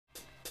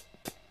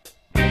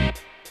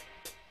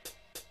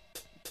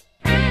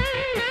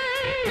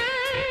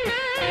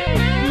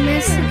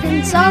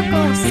Michigan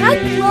Soccer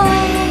Central.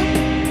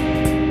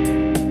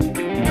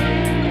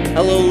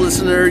 Hello,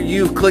 listener.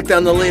 You've clicked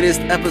on the latest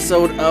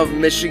episode of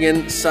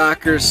Michigan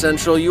Soccer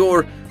Central,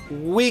 your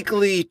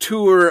weekly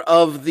tour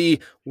of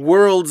the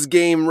world's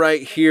game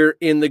right here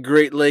in the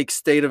Great Lakes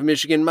state of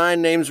Michigan. My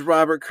name's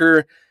Robert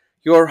Kerr,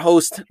 your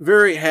host.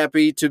 Very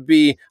happy to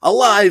be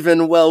alive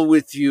and well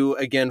with you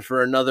again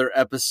for another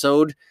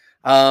episode.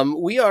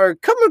 We are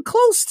coming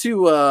close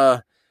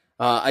to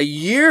a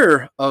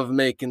year of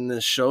making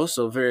this show,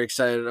 so very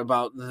excited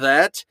about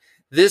that.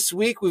 This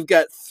week, we've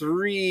got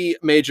three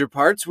major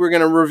parts. We're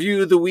going to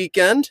review the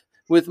weekend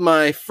with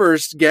my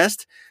first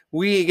guest.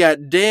 We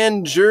got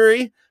Dan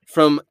Jury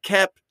from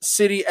Cap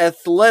City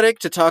Athletic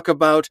to talk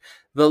about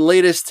the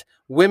latest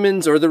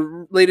women's or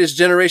the latest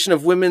generation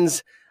of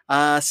women's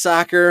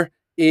soccer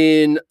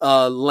in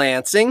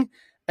Lansing.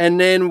 And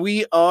then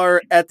we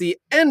are at the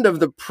end of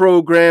the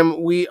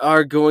program, we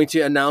are going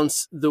to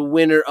announce the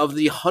winner of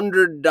the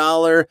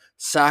 $100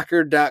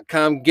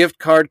 soccer.com gift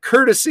card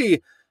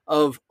courtesy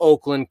of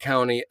Oakland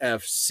County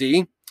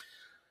FC.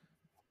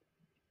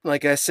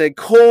 Like I said,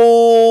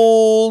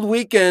 cold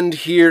weekend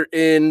here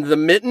in the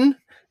Mitten,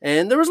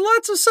 and there was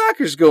lots of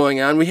soccer's going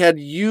on. We had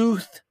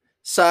youth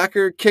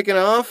soccer kicking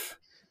off.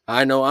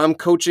 I know I'm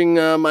coaching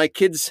my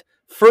kids'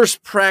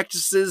 first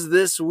practices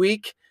this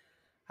week.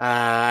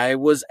 I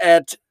was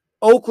at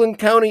Oakland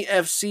County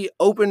FC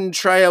open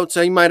tryouts.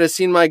 You might have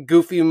seen my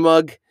goofy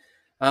mug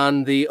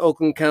on the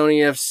Oakland County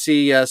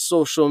FC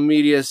social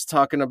medias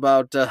talking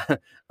about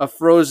a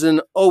frozen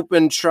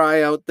open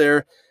tryout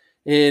there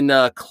in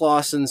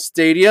Clausen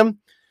Stadium.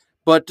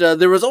 But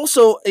there was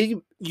also a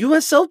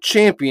USL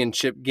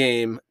Championship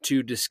game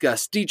to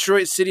discuss.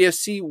 Detroit City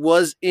FC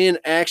was in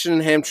action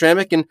in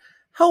Hamtramck and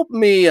helped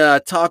me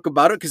talk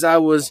about it because I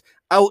was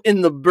out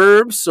in the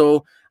burbs.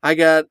 So I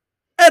got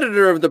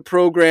editor of the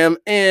program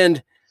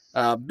and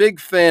big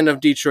fan of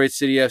Detroit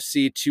City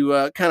FC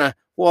to kind of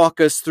walk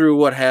us through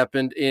what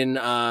happened in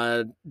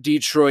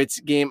Detroit's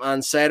game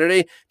on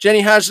Saturday.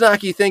 Jenny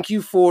Hojnacki, thank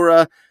you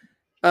for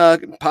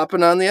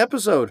popping on the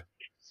episode.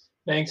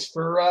 Thanks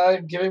for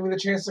giving me the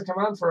chance to come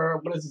on for,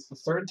 what is this, the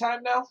third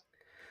time now?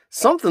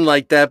 Something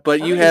like that,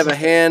 but you have a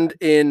hand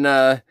in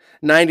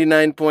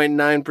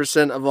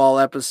 99.9% of all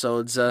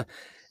episodes.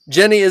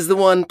 Jenny is the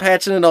one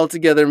patching it all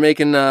together,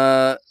 making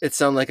it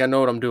sound like I know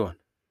what I'm doing.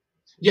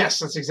 Yes,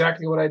 that's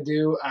exactly what I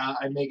do.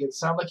 I make it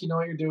sound like you know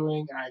what you're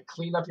doing. I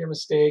clean up your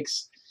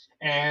mistakes,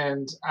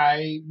 and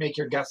I make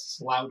your guests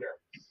louder.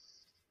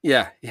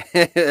 Yeah,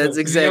 that's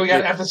exactly. We got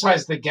to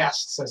emphasize the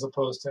guests as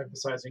opposed to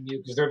emphasizing you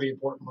because they're the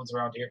important ones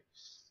around here.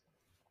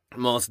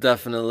 Most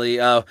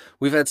definitely.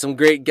 We've had some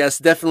great guests.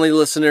 Definitely,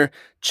 listener,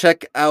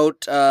 check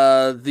out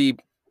the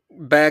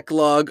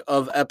backlog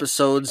of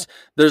episodes.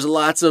 There's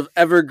lots of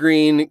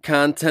evergreen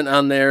content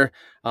on there.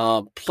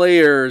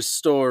 Players,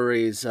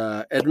 stories,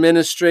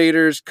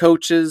 administrators,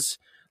 coaches,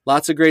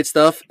 lots of great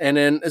stuff. And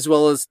then as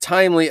well as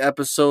timely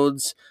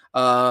episodes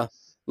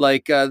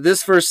like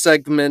this first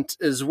segment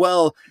as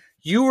well.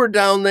 You were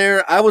down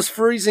there. I was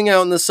freezing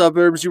out in the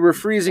suburbs. You were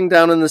freezing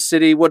down in the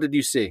city. What did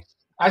you see?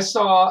 I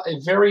saw a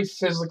very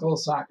physical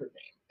soccer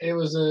game. It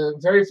was a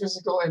very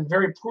physical and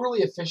very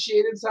poorly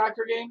officiated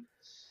soccer game.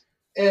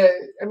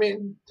 I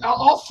mean,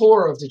 all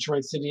four of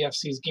Detroit City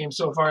FC's games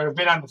so far have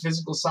been on the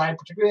physical side,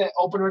 particularly that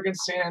opener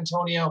against San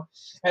Antonio,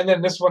 and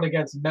then this one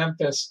against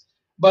Memphis.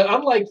 But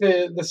unlike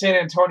the San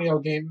Antonio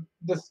game,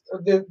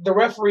 the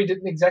referee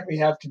didn't exactly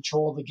have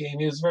control of the game.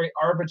 He was very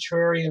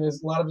arbitrary in a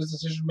lot of his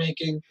decision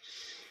making.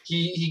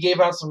 He gave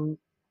out some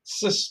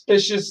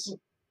suspicious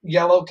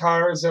yellow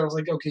cards. I was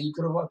like, okay, you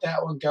could have let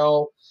that one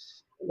go,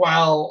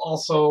 while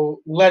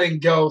also letting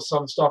go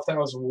some stuff that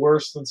was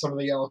worse than some of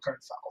the yellow card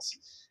fouls.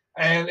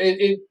 And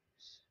it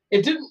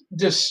didn't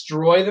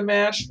destroy the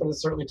match, but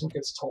it certainly took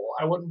its toll.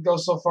 I wouldn't go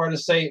so far to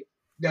say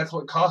that's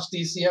what cost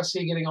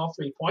DCFC getting all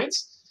 3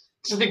 points,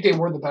 because I think they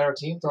were the better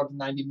team throughout the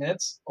 90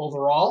 minutes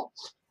overall.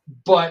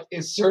 But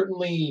it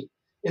certainly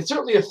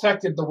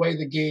affected the way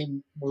the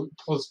game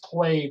was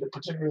played,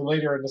 particularly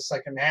later in the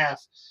second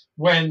half,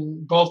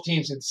 when both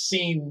teams had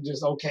seen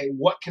just, okay,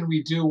 what can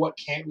we do, what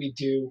can't we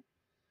do,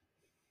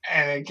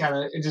 and it kind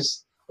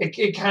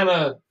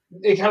of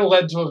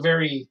led to a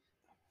very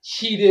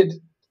heated,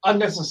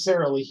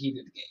 unnecessarily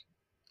heated game.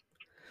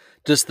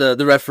 Just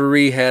the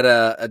referee had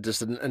a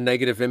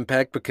negative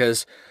impact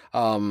because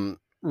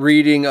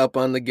reading up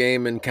on the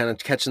game and kind of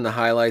catching the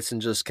highlights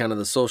and just kind of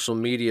the social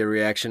media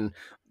reaction,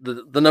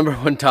 the number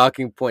one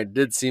talking point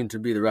did seem to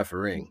be the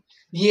refereeing.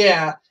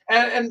 Yeah,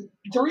 and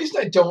the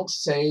reason I don't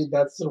say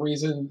that's the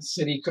reason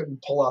City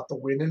couldn't pull out the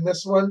win in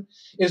this one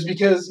is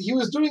because he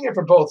was doing it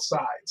for both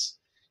sides.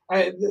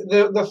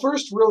 The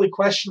first really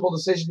questionable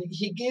decision,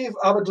 he gave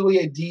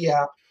Abdoulaye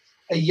Diop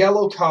a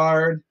yellow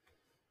card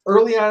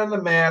early on in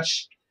the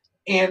match,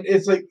 and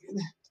it's like,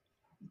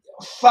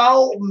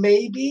 Foul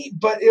maybe,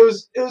 but it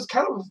was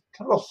kind of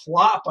a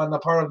flop on the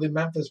part of the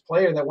Memphis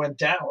player that went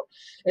down.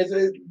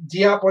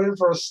 Diop went in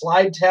for a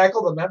slide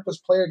tackle. The Memphis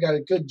player got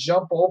a good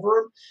jump over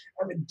him.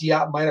 I mean,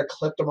 Diop might have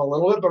clipped him a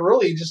little bit, but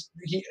really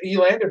he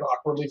landed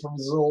awkwardly from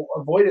his little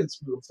avoidance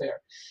move there,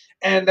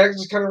 and that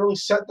just kind of really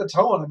set the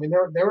tone. I mean,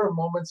 there were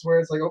moments where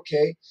it's like,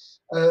 okay,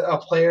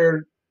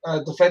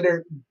 a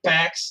defender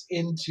backs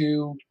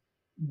into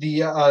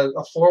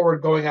a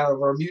forward going out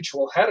of a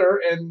mutual header,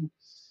 and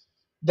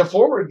the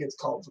forward gets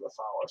called for the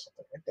foul or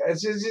something like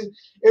that.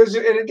 It was,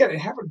 and again, it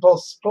happened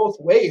both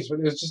ways, but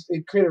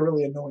it created a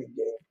really annoying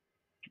game.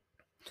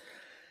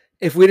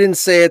 If we didn't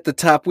say at the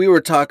top, we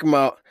were talking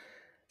about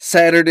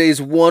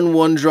Saturday's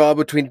 1-1 draw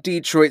between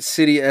Detroit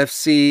City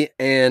FC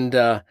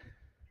and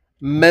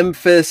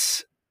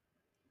Memphis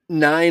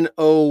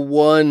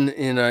 9-0-1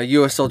 in a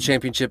USL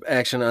Championship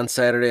action on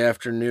Saturday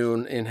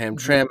afternoon in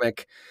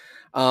Hamtramck.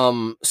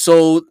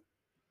 So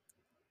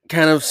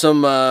kind of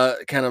some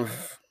kind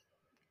of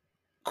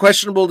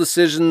questionable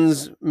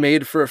decisions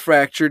made for a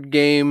fractured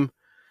game.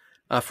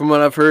 From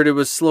what I've heard, it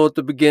was slow at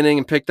the beginning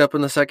and picked up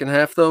in the second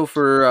half, though,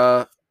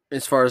 for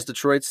as far as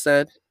Detroit's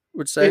side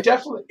would say.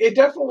 It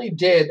definitely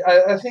did.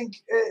 I think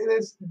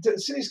the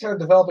city's kind of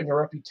developing a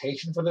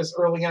reputation for this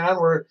early on,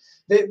 where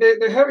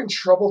they're having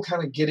trouble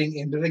kind of getting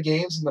into the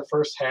games in the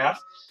first half.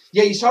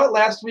 Yeah, you saw it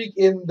last week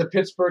in the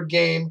Pittsburgh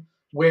game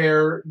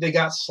where they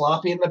got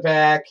sloppy in the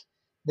back.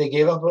 They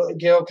gave up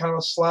kind of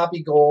a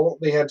sloppy goal.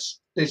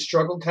 They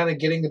struggled kind of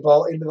getting the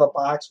ball into the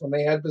box when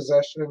they had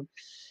possession.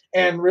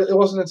 And it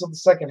wasn't until the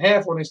second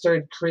half when they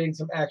started creating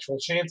some actual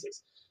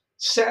chances.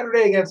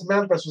 Saturday against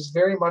Memphis was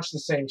very much the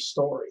same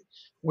story,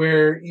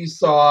 where you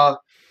saw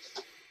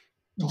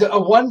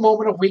one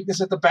moment of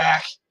weakness at the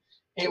back.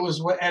 It was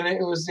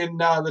in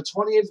the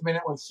 28th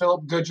minute when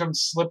Philip Goodrum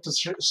slipped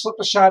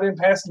a shot in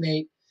past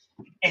Nate,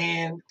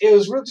 and it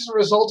was really just a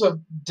result of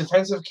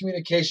defensive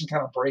communication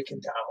kind of breaking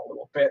down a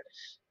little bit.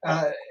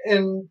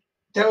 And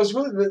that was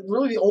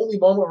really the only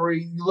moment where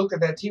you looked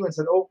at that team and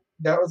said, "Oh,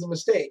 that was a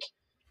mistake."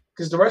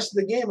 Because the rest of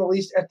the game, at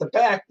least at the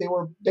back, they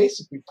were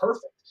basically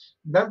perfect.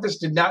 Memphis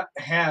did not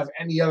have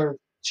any other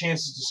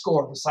chances to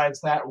score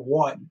besides that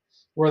one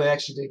where they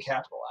actually did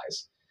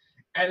capitalize.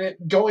 And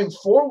going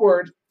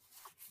forward,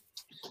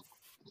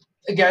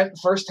 again,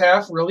 first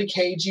half, really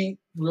cagey,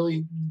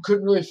 really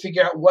couldn't really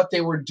figure out what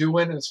they were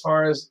doing as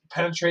far as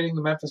penetrating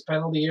the Memphis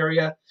penalty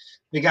area.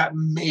 They got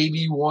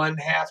maybe one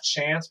half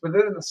chance, but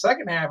then in the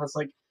second half, it's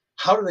like,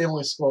 how do they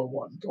only score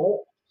one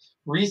goal?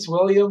 Reese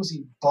Williams,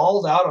 he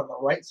balled out on the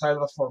right side of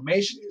the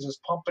formation. He was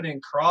just pumping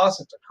in cross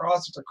after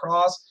cross after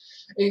cross.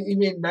 He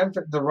made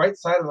Memphis, the right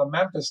side of the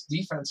Memphis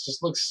defense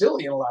just look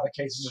silly in a lot of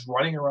cases, just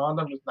running around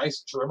them with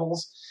nice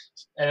dribbles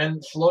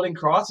and floating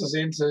crosses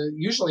into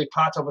usually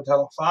Pato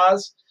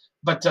Batella-Faz,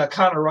 but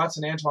Connor Rutz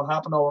and Antoine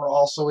Hoppenau were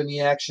also in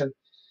the action.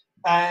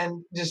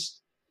 And just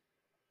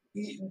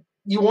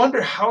you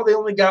wonder how they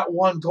only got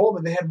one goal,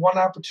 but they had one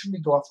opportunity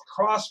to go off the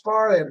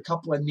crossbar. They had a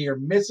couple of near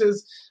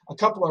misses, a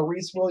couple of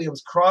Reese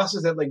Williams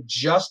crosses that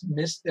just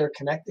missed their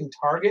connecting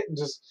target, and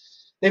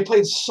they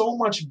played so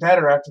much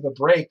better after the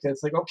break that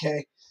it's like,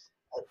 okay,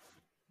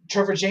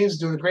 Trevor James is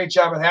doing a great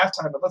job at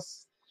halftime, but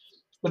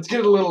let's get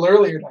it a little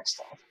earlier next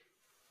time.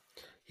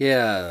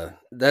 Yeah,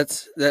 that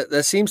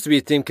seems to be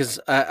a theme, because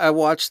I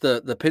watched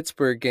the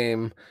Pittsburgh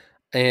game.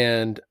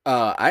 And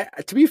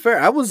to be fair,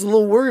 I was a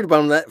little worried about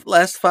him that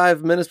last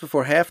 5 minutes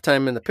before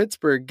halftime in the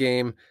Pittsburgh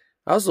game.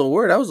 I was a little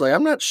worried. I was like,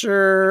 I'm not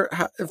sure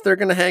if they're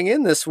going to hang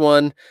in this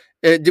one.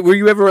 Were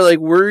you ever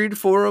worried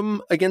for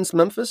them against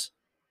Memphis?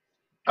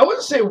 I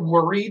wouldn't say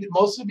worried,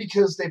 mostly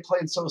because they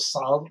played so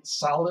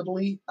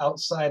solidly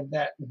outside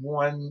that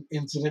one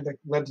incident that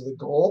led to the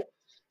goal.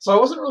 So I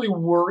wasn't really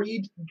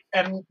worried.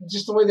 And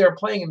just the way they were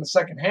playing in the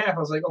second half, I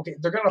was like, okay,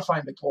 they're going to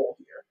find a goal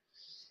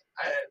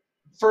here.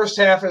 First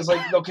half is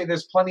like, okay,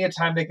 there's plenty of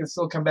time. They can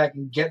still come back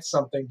and get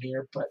something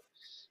here. But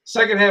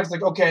second half is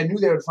like, okay, I knew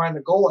they would find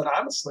a goal. And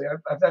honestly,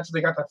 after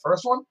they got that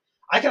first one,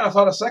 I kind of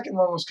thought a second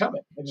one was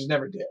coming. They just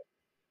never did.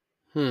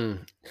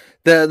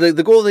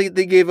 The goal they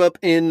gave up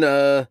in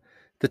the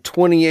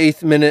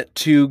 28th minute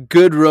to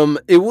Goodrum,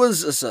 it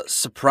was a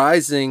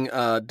surprising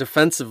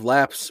defensive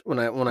lapse when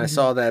I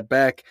saw that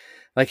back.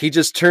 He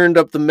just turned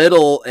up the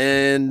middle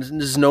and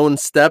just no one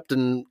stepped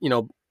and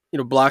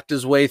blocked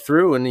his way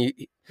through, and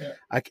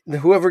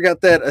whoever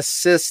got that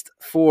assist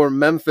for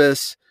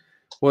Memphis,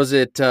 was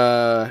it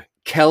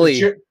Kelly?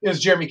 It was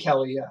Jeremy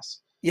Kelly,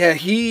 yes. Yeah,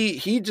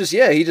 he just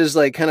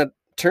kind of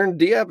turned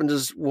Diop and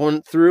just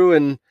went through,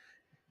 and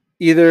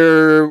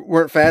either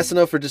weren't fast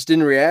enough or just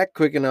didn't react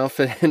quick enough,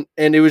 and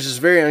it was just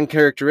very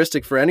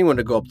uncharacteristic for anyone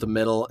to go up the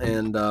middle.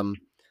 And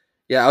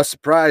I was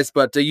surprised,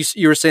 but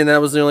you were saying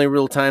that was the only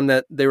real time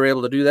that they were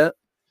able to do that.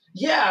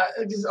 Yeah,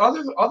 because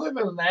other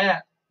than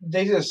that,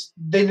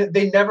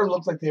 they never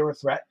looked like they were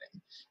threatening.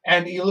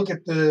 And you look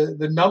at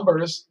the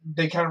numbers,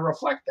 they kind of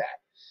reflect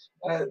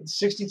that.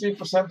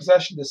 63%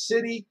 possession to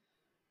City,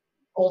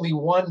 only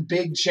one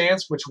big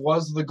chance, which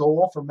was the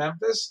goal for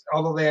Memphis.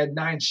 Although they had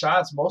 9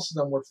 shots, most of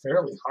them were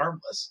fairly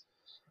harmless.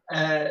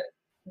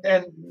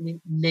 And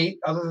Nate,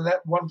 other than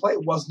that one play,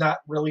 was not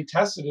really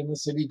tested in the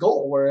City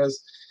goal,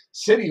 whereas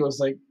City was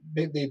like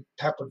they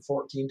peppered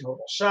 14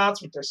 total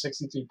shots with their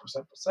 63%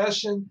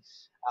 possession.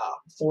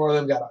 4 of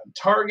them got on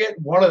target.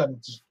 One of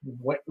them just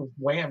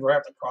whammed right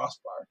at the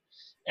crossbar.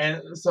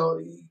 And so,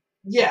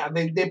 yeah,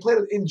 they played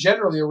in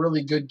generally a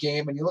really good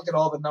game. And you look at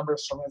all the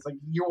numbers from it, it's like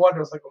you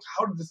wonder, it's like, well,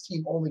 how did this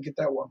team only get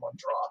that 1-1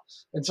 draw?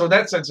 And so in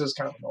that sense, it was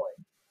kind of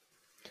annoying.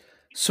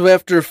 So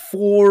after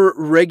 4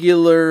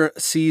 regular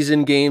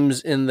season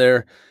games in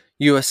their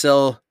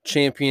USL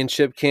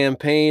Championship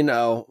campaign,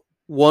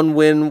 1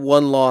 win,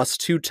 1 loss,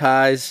 2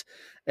 ties,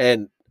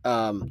 and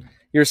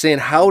you're saying,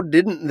 how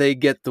didn't they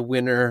get the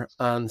winner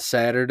on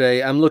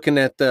Saturday? I'm looking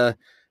at the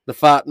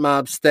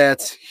FOTMob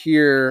stats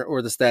here,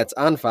 or the stats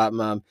on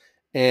FOTMob,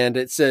 and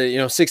it's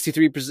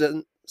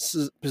 63%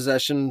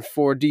 possession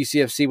for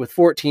DCFC with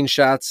 14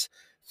 shots,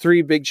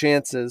 3 big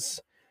chances.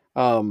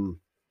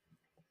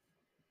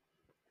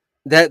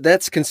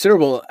 That's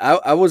considerable.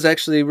 I was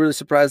actually really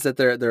surprised at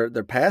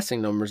their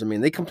passing numbers. I mean,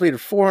 they completed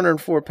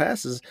 404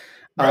 passes.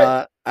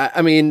 Right.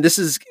 I mean, this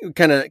is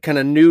kind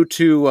of new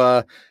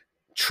to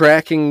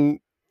tracking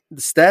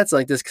the stats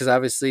like this, because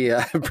obviously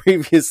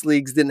previous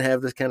leagues didn't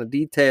have this kind of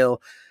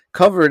detail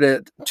covered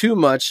it too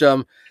much.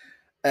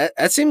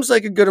 That seems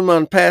like a good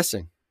amount of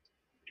passing.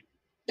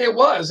 It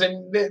was,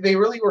 and they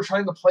really were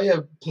trying to play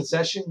a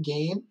possession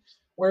game,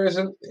 whereas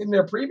in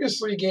their previous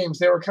 3 games,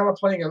 they were kind of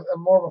playing a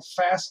more of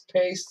a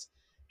fast-paced,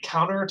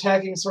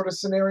 counter-attacking sort of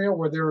scenario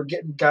where they were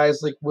getting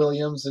guys like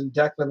Williams and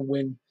Declan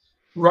Wynn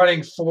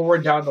running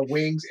forward down the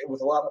wings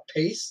with a lot of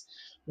pace,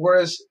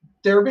 whereas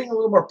they were being a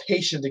little more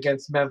patient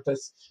against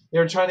Memphis. They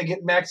were trying to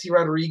get Maxi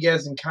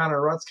Rodriguez and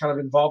Connor Rutz kind of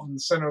involved in the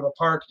center of the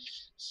park,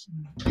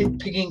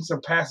 picking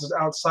some passes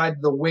outside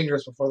the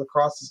wingers before the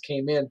crosses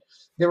came in.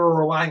 They were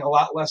relying a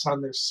lot less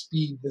on their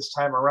speed this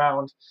time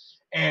around.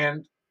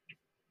 And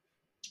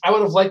I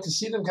would have liked to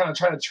see them kind of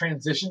try to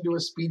transition to a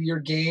speedier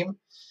game.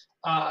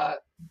 I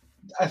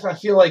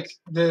feel like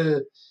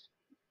for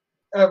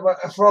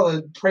all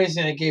the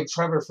praising I gave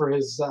Trevor for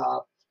his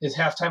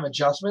halftime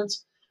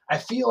adjustments, I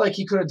feel like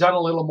he could have done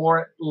a little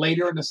more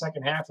later in the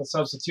second half with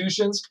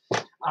substitutions.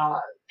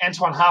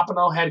 Antoine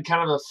Hoppeneau had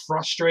kind of a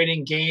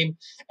frustrating game,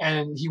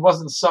 and he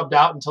wasn't subbed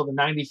out until the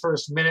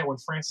 91st minute when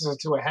Francis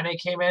Atuahene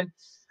came in.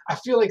 I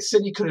feel like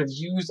City could have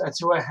used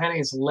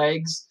Atuahene's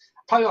legs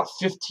probably about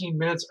 15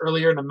 minutes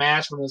earlier in the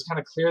match, when it was kind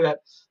of clear that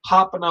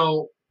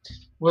Hoppeneau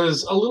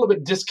was a little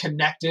bit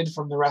disconnected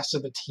from the rest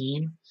of the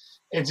team.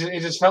 It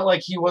just felt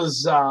like he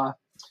was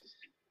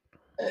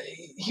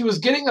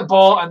getting the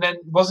ball and then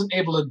wasn't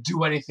able to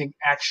do anything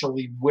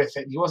actually with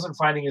it. He wasn't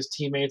finding his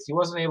teammates. He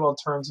wasn't able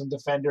to turn some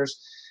defenders,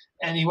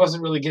 and he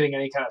wasn't really getting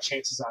any kind of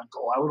chances on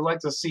goal. I would like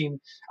to have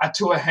seen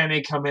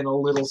Atuahene come in a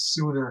little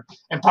sooner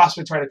and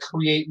possibly try to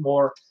create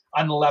more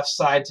on the left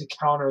side to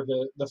counter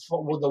the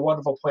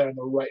wonderful play on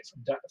the right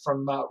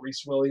from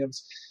Rhys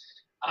Williams.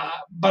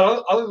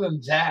 But other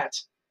than that,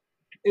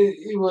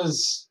 it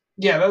was,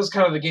 that was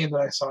kind of the game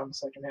that I saw in the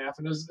second half.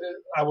 And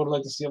I would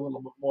like to see a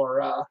little bit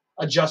more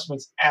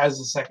adjustments as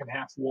the second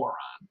half wore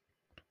on.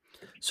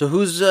 So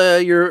who's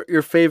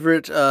your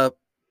favorite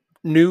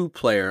new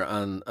player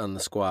on the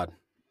squad?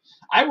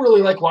 I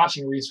really like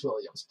watching Rhys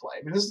Williams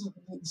play. I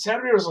mean,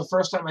 Saturday was the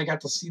first time I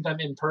got to see them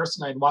in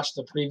person. I'd watched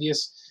the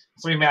previous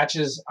 3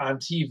 matches on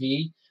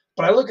TV.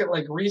 But I look at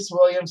like Rhys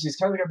Williams, he's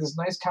kind of got this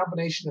nice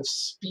combination of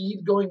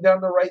speed going down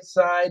the right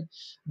side,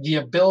 the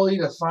ability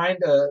to find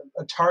a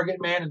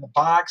target man in the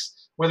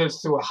box, whether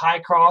it's through a high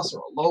cross or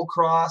a low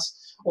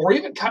cross, or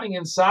even cutting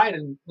inside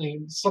and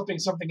slipping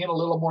something in a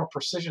little more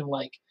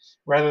precision-like,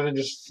 rather than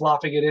just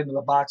flopping it into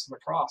the box of the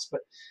cross. But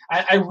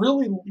I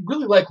really,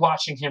 really like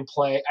watching him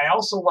play. I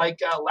also like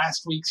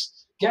last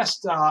week's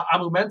guest,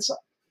 Amu Mensah.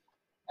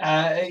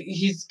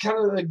 He's kind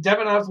of like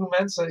Devin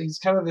Avu-Mensah. He's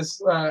kind of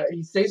this,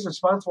 he stays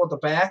responsible at the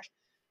back,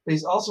 but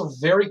he's also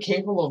very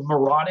capable of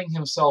marauding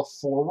himself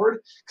forward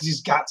because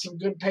he's got some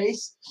good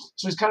pace.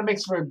 So he kind of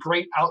makes for a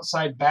great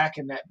outside back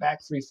in that back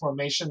 3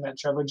 formation that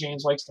Trevor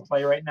James likes to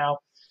play right now.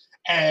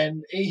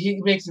 And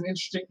he makes for an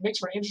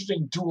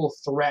interesting dual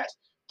threat,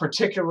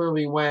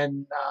 particularly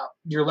when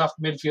your left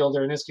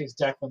midfielder, in this case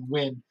Declan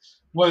Wynn,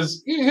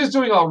 he was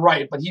doing all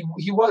right, but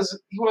he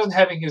wasn't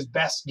having his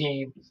best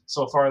game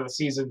so far this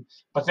season.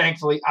 But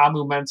thankfully,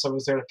 Amu Mensah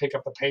was there to pick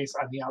up the pace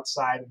on the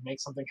outside and make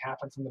something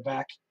happen from the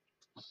back.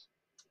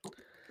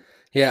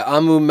 Yeah,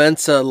 Amu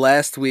Mensah,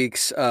 last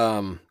week's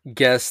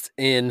guest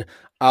in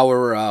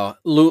our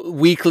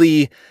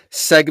weekly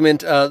segment,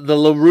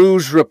 the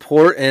Rouge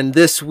Report, and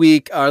this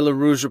week our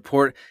Rouge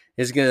Report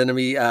is going to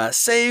be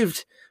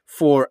saved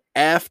for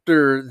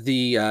after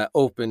the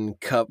Open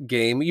Cup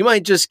game. You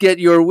might just get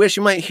your wish.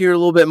 You might hear a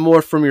little bit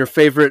more from your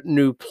favorite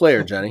new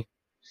player, Jenny.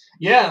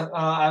 Yeah,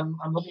 I'm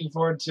looking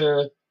forward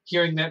to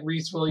hearing that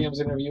Rhys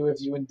Williams interview if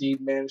you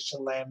indeed manage to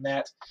land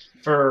that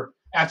for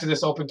after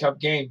this Open Cup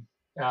game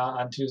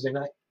on Tuesday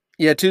night.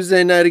 Yeah,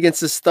 Tuesday night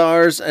against the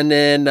Stars, and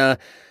then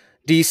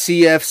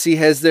DCFC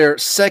has their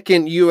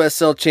second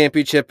USL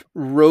Championship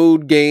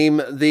road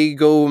game. They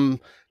go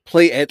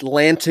play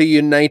Atlanta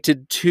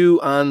United 2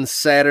 on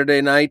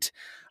Saturday night.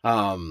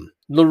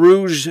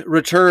 Rouge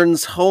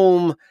returns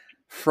home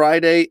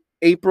Friday,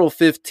 April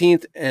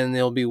 15th, and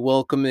they'll be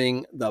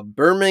welcoming the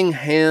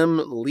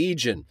Birmingham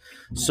Legion.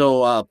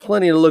 So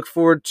plenty to look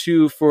forward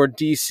to for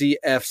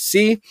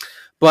DCFC.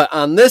 But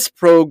on this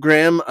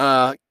program,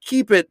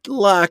 keep it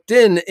locked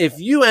in.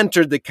 If you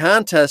entered the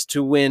contest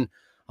to win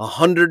a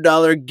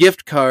 $100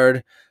 gift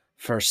card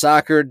for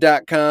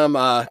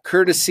soccer.com,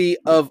 courtesy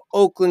of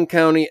Oakland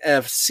County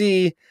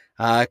FC,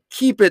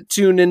 keep it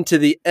tuned into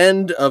the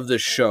end of the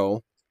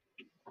show.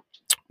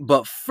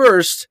 But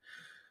first,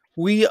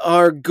 we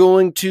are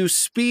going to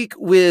speak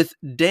with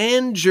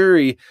Dan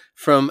Jury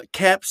from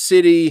Cap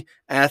City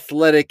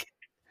Athletic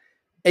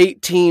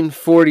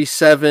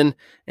 1847,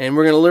 and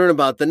we're going to learn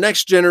about the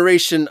next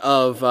generation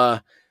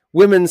of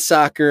women's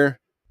soccer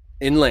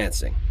in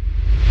Lansing.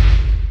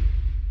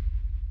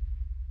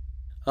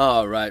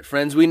 All right,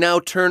 friends, we now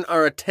turn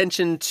our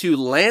attention to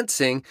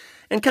Lansing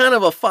and kind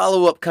of a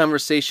follow-up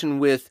conversation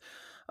with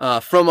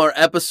from our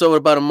episode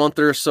about a month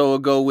or so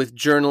ago with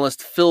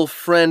journalist Phil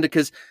Friend,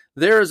 because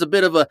there is a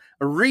bit of a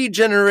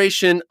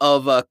regeneration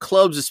of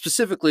clubs,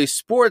 specifically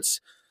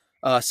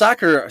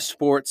soccer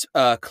sports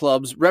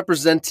clubs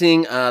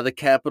representing the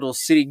capital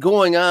city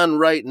going on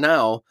right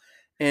now.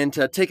 And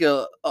to take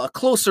a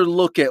closer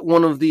look at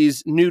one of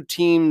these new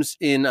teams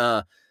in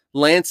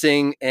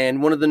Lansing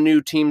and one of the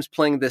new teams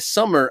playing this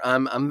summer,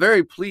 I'm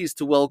very pleased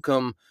to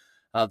welcome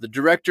the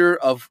Director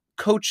of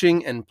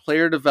Coaching and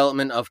Player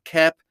Development of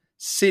Cap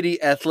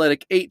City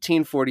Athletic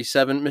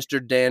 1847,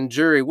 Mr. Dan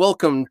Jury.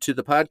 Welcome to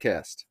the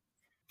podcast.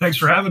 Thanks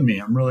for having me.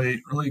 I'm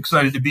really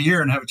excited to be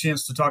here and have a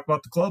chance to talk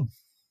about the club.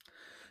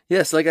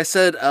 Yes, like I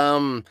said,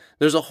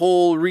 there's a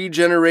whole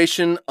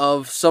regeneration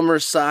of summer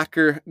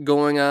soccer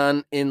going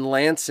on in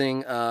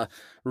Lansing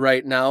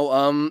right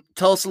now.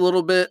 Tell us a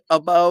little bit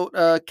about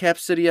Cap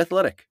City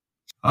Athletic.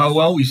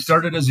 Well, we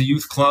started as a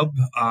youth club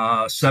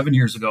 7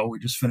 years ago. We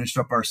just finished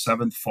up our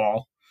seventh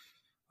fall.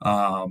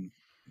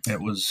 It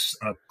was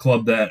a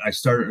club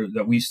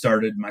that we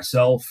started,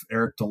 myself,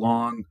 Eric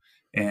DeLong,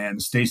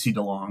 and Stacy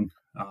DeLong.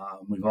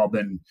 We've all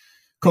been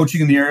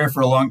coaching in the area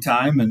for a long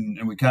time,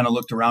 and we kind of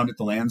looked around at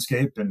the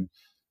landscape and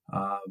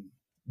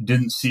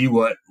didn't see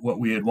what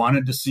we had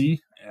wanted to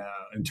see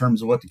in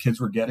terms of what the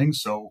kids were getting.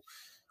 So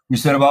we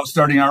set about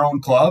starting our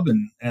own club,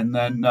 and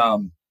then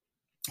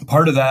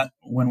part of that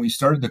when we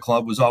started the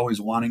club was always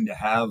wanting to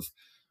have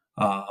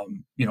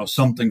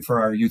something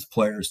for our youth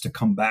players to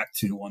come back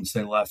to once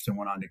they left and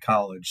went on to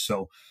college.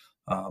 So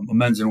a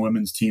men's and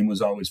women's team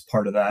was always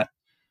part of that,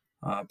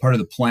 part of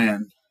the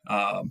plan.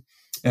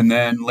 And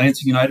then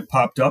Lansing United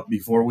popped up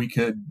before we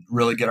could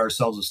really get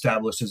ourselves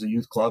established as a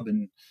youth club.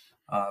 And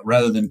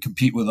rather than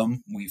compete with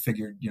them, we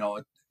figured,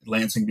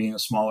 Lansing being a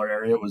smaller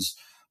area, it was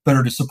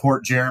better to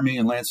support Jeremy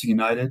and Lansing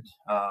United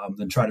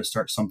than try to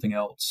start something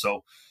else.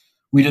 So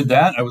we did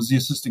that. I was the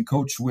assistant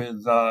coach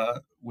with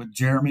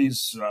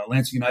Jeremy's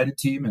Lansing United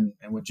team,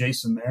 and with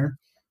Jason there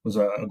was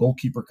a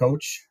goalkeeper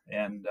coach,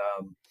 and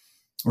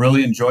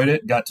really enjoyed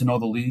it. Got to know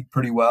the league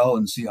pretty well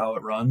and see how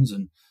it runs.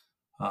 And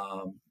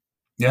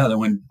then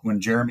when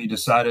Jeremy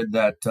decided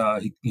that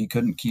he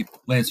couldn't keep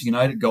Lansing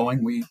United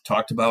going, we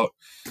talked about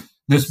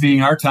this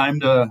being our time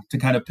to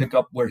kind of pick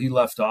up where he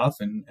left off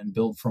and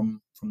build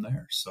from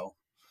there. So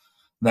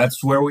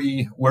that's where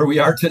we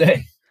are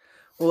today.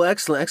 Well,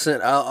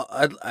 excellent.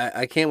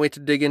 I can't wait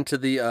to dig into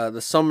the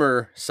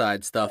summer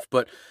side stuff.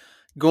 But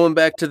going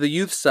back to the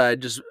youth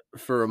side just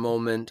for a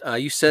moment,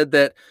 you said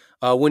that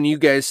when you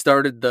guys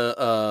started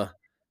the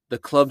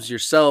clubs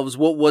yourselves,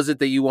 what was it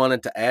that you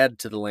wanted to add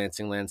to the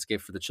Lansing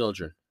landscape for the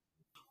children?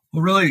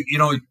 Well, really,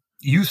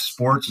 youth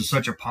sports is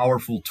such a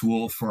powerful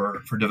tool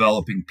for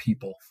developing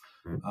people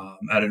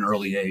at an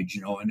early age,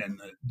 and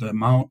the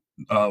amount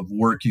of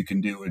work you can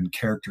do in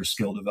character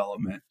skill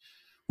development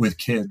with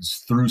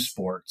kids through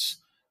sports.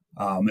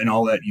 And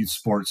all that youth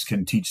sports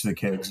can teach the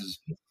kids is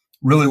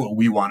really what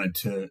we wanted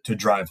to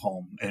drive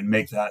home and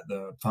make that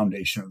the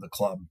foundation of the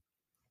club,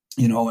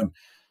 and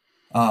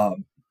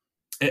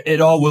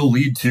it all will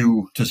lead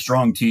to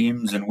strong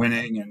teams and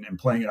winning and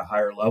playing at a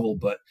higher level.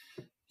 But,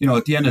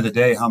 at the end of the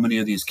day, how many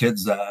of these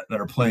kids that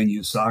are playing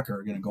youth soccer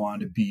are going to go on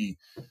to be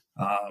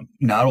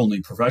not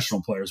only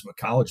professional players, but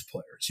college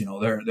players?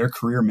 Their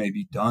career may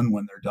be done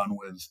when they're done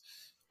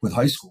with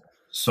high school.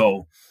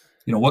 So,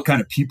 what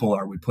kind of people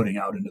are we putting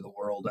out into the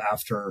world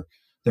after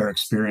their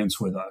experience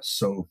with us?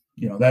 So,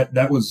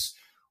 that was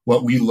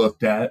what we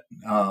looked at.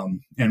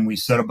 And we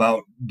set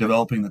about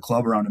developing the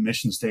club around a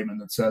mission statement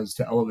that says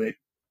to elevate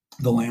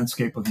the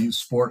landscape of youth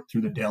sport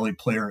through the daily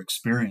player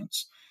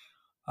experience.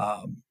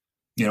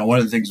 One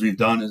of the things we've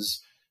done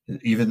is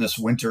even this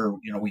winter,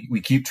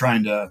 we keep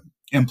trying to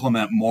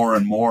implement more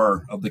and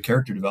more of the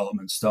character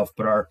development stuff,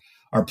 but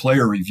our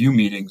player review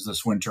meetings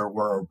this winter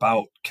were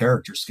about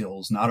character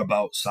skills, not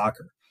about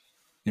soccer.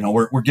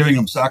 We're giving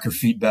them soccer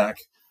feedback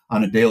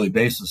on a daily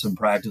basis in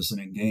practice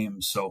and in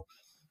games. So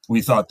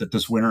we thought that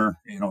this winter,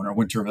 in our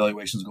winter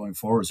evaluations going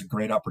forward, is a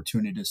great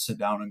opportunity to sit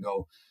down and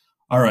go,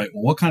 all right,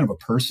 well, what kind of a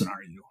person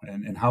are you?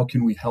 And how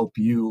can we help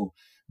you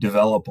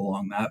develop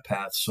along that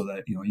path so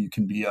that, you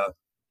can be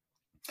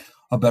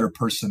a better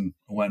person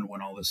when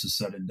all this is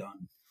said and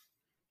done.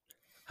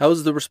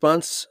 How's the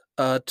response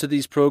to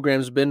these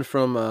programs been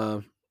from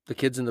the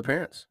kids and the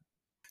parents?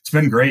 It's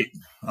been great.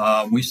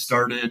 We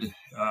started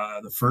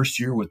the first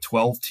year with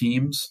 12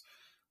 teams.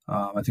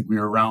 I think we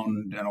were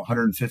around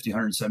 150,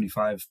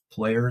 175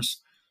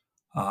 players.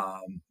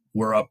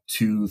 We're up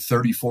to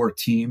 34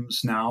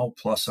 teams now,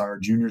 plus our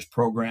juniors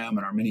program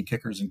and our mini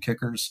kickers and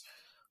kickers.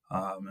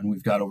 And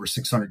we've got over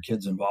 600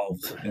 kids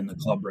involved in the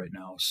club right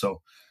now.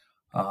 So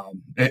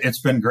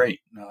it's been great.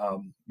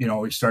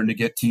 We're starting to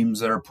get teams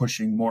that are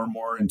pushing more and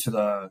more into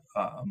the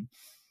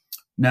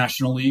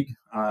National League,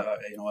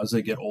 as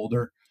they get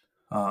older.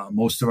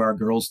 Most of our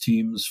girls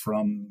teams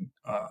from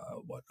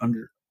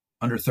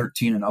under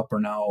 13 and up are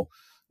now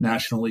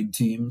National League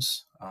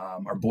teams.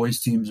 Our boys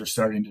teams are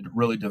starting to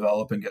really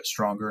develop and get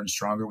stronger and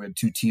stronger. We had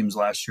 2 teams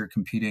last year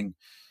competing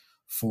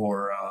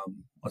for,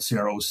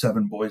 our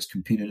 07 boys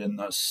competed in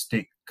the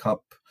State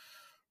Cup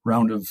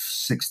round of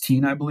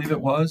 16, I believe it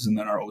was. And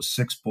then our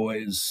 06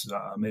 boys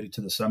made it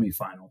to the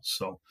semifinals.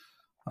 So,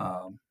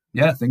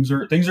 things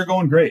are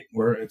going great.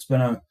 There's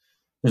been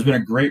a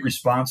great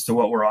response to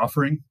what we're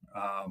offering.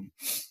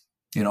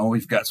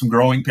 We've got some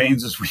growing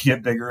pains as we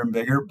get bigger and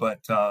bigger,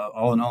 but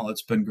all in all,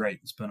 it's been great.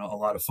 It's been a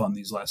lot of fun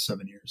these last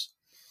 7 years.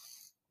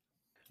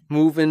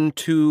 Moving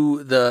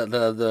to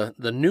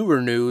the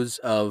newer news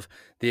of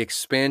the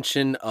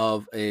expansion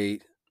of a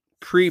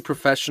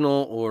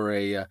pre-professional or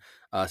a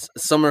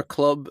summer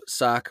club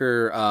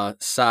soccer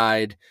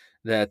side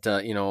that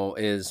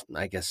is,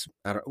 I guess,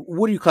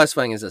 what are you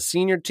classifying as, a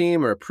senior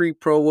team or a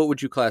pre-pro? What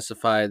would you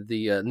classify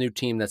the new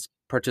team that's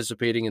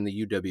participating in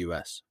the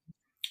UWS?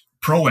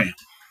 Pro-Am.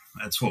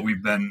 That's what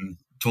we've been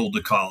told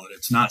to call it.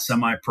 It's not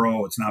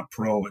semi-pro. It's not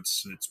pro.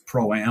 It's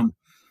Pro-Am.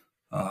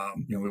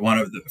 We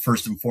want to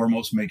first and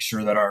foremost make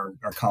sure that our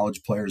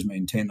college players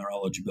maintain their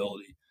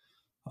eligibility.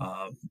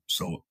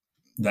 So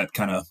that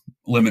kind of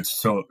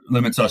limits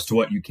us to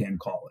what you can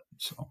call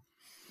it.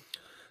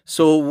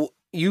 So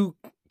you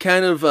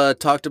kind of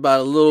talked about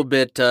a little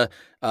bit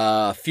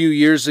a few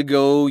years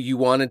ago. You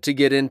wanted to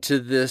get into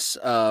this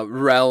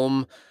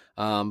realm,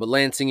 but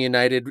Lansing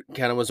United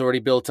kind of was already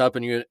built up,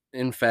 and you,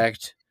 in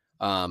fact,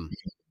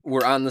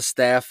 were on the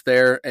staff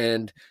there,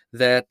 and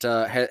that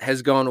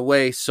has gone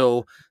away.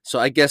 So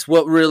I guess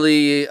what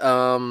really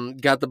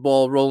got the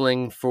ball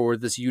rolling for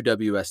this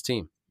UWS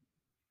team?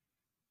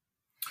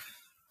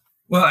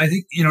 Well, I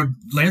think,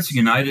 Lansing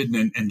United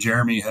and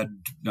Jeremy had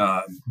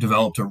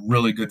developed a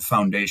really good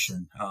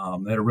foundation.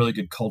 They had a really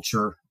good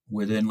culture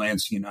within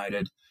Lansing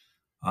United.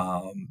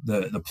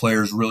 The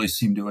players really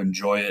seemed to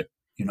enjoy it,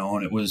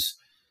 and it was,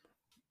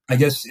 I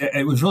guess,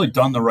 it was really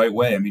done the right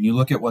way. I mean, you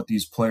look at what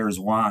these players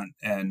want,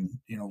 and,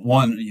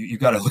 you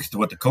got to look at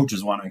what the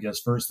coaches want, I guess,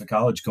 first, the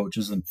college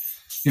coaches. And,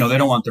 they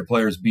don't want their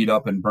players beat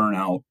up and burn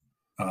out.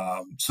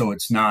 So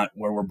it's not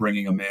where we're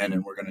bringing them in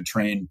and we're going to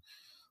train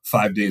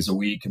 5 days a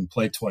week and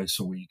play twice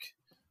a week.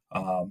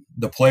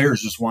 The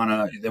players just want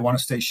to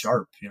stay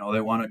sharp. They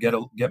want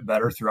to get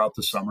better throughout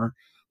the summer,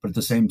 but at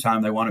the same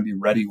time, they want to be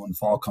ready when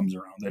fall comes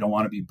around. They don't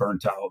want to be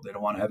burnt out. They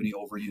don't want to have any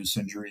overuse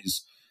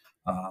injuries.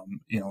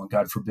 And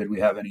God forbid we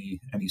have any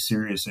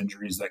serious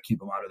injuries that keep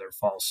them out of their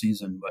fall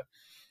season. But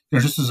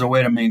just as a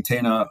way to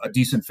maintain a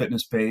decent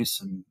fitness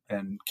pace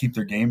and keep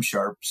their game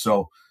sharp.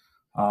 So,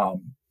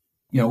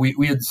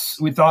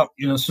 we thought,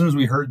 as soon as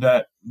we heard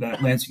that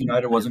Lansing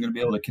United wasn't going to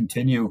be able to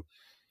continue,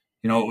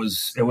 it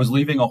was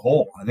leaving a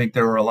hole. I think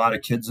there were a lot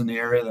of kids in the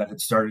area that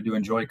had started to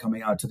enjoy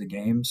coming out to the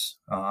games.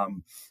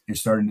 You're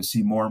starting to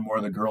see more and more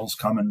of the girls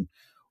come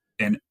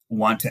and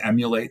want to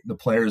emulate the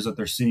players that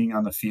they're seeing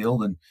on the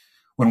field. And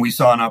when we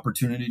saw an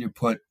opportunity to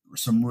put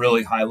some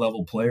really high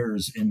level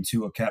players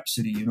into a Cap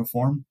City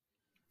uniform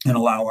and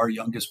allow our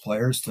youngest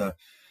players to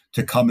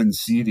come and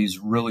see these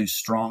really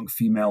strong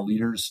female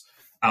leaders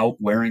out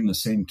wearing the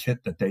same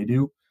kit that they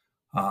do,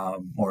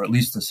 or at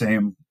least the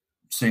same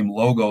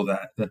logo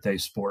that they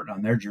sport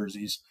on their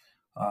jerseys,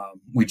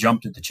 we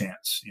jumped at the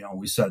chance.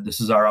 We said, this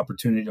is our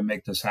opportunity to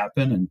make this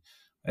happen, and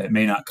it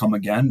may not come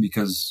again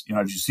because,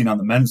 as you've seen on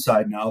the men's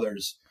side now,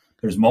 there's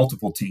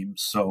multiple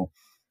teams. So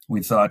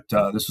we thought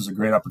this was a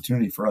great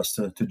opportunity for us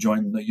to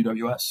join the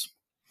UWS.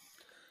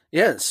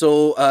 Yeah.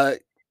 So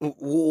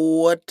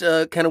what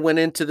kind of went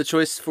into the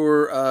choice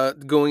for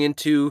going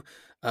into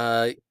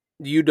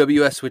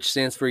UWS, which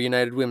stands for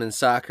United Women's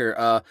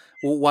Soccer?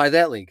 Why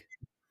that league?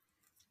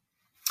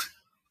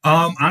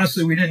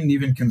 Honestly, we didn't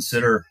even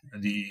consider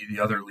the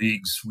other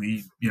leagues.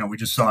 We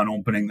just saw an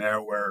opening there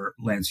where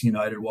Lansing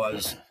United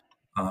was.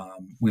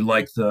 We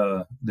liked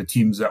the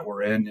teams that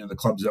were in, the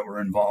clubs that were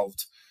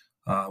involved,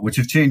 which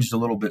have changed a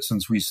little bit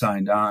since we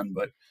signed on.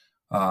 But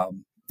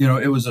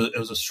it was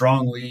a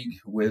strong league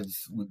with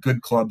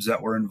good clubs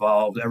that were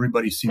involved.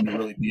 Everybody seemed to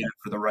really be in it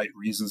for the right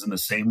reasons and the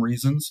same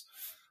reasons.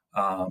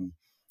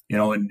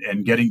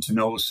 And getting to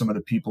know some of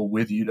the people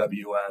with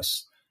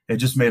UWS, it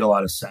just made a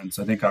lot of sense.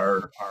 I think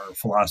our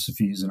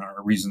philosophies and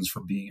our reasons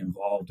for being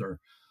involved are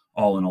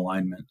all in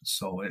alignment.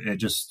 So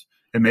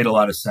it made a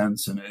lot of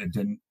sense, and it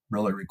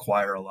really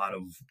require a lot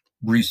of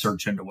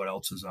research into what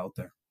else is out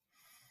there.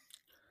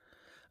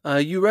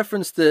 You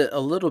referenced a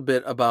little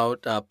bit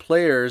about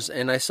players,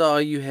 and I saw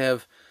you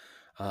have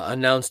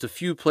announced a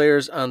few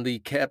players on the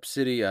Cap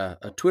City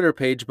Twitter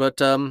page,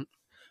 but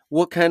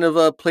what kind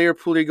of player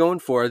pool are you going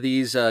for? Are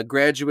these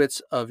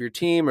graduates of your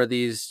team? Are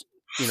these,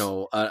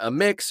 a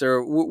mix,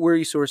 or where are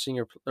you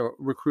sourcing or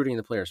recruiting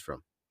the players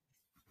from?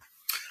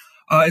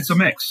 It's a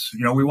mix.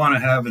 We want to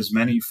have as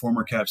many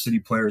former Cap City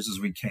players as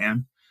we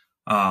can.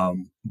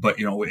 But,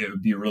 it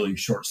would be really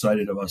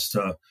short-sighted of us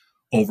to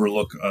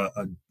overlook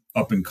a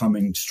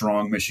up-and-coming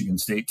strong Michigan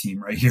State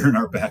team right here in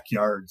our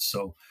backyard.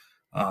 So,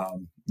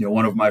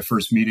 one of my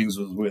first meetings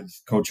was with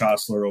Coach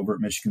Hostler over at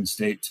Michigan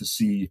State to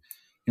see,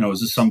 is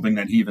this something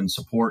that he even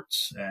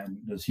supports, and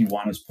does he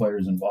want his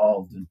players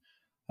involved? And,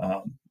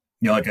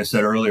 like I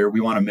said earlier, we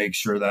want to make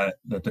sure that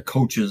the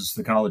coaches,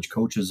 the college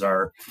coaches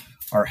are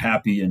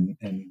happy and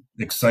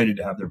excited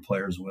to have their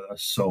players with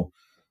us. So,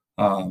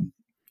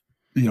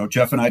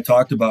 Jeff and I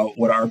talked about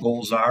what our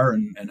goals are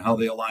and how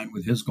they align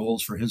with his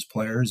goals for his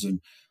players.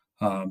 And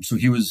so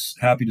he was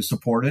happy to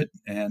support it.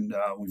 And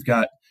we've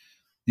got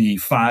the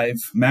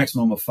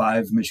maximum of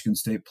 5 Michigan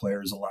State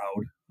players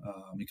allowed.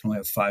 You can only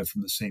have 5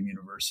 from the same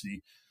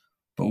university.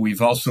 But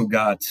we've also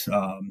got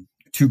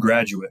 2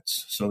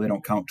 graduates, so they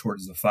don't count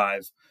towards the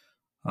 5.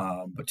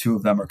 But 2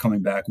 of them are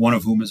coming back, one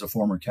of whom is a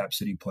former Cap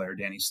City player,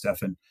 Danny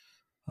Steffen.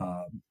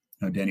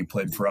 Danny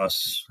played for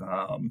us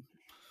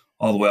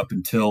all the way up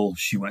until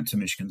she went to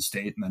Michigan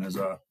State, and then as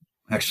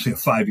actually a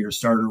 5-year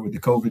starter with the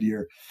COVID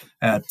year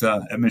at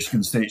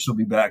Michigan State. She'll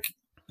be back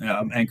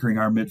anchoring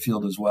our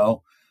midfield as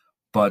well.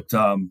 But,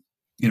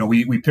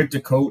 we picked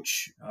a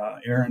coach,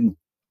 Aaron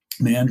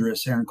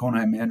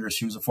Conheim Mandris.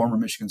 She was a former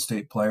Michigan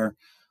State player,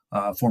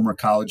 former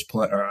college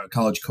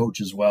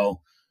coach as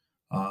well.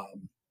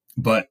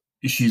 But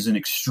she's an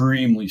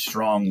extremely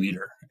strong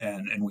leader,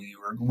 and we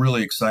were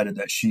really excited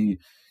that she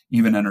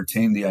even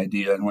entertained the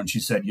idea. And when she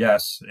said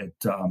yes, it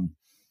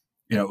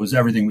was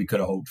everything we could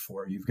have hoped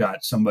for. You've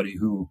got somebody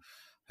who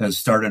has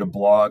started a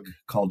blog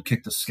called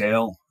Kick the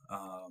Scale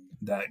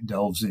that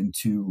delves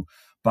into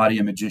body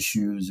image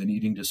issues and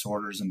eating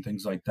disorders and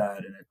things like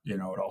that. And it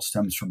all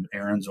stems from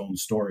Aaron's own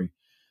story.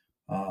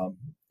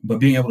 But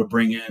being able to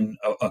bring in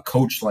a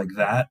coach like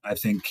that, I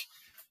think,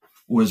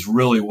 was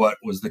really what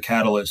was the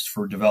catalyst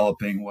for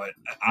developing what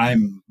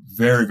I'm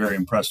very, very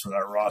impressed with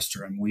our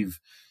roster. And we've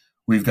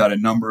got a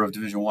number of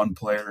Division I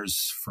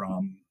players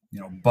from,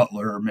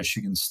 Butler,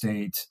 Michigan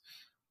State,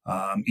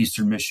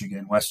 Eastern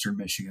Michigan, Western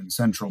Michigan,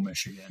 Central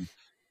Michigan,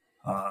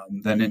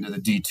 then into the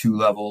D2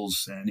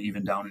 levels and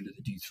even down into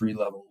the D3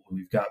 level.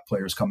 We've got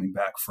players coming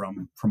back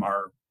from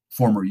our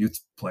former youth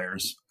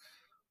players.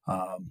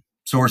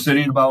 So we're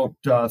sitting at about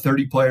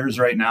 30 players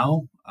right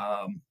now.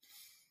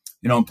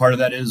 And part of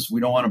that is we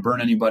don't want to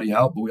burn anybody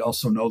out, but we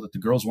also know that the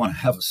girls want to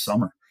have a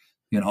summer.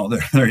 They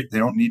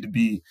don't need to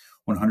be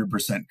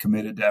 100%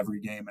 committed to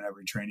every game and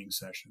every training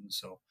session.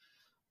 So,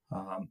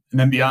 and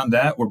then beyond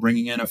that, we're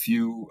bringing in a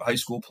few high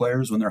school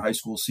players when their high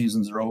school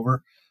seasons are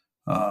over.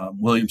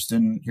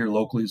 Williamston here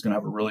locally is going to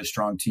have a really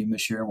strong team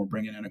this year, and we're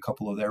bringing in a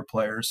couple of their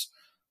players.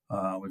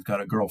 We've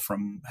got a girl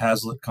from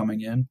Hazlitt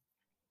coming in,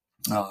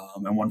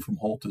 and one from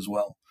Holt as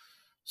well.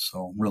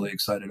 So I'm really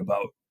excited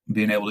about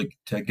being able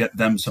to get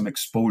them some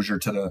exposure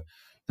to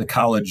the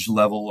college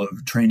level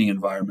of training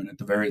environment at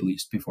the very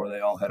least before they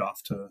all head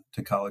off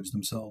to college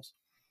themselves.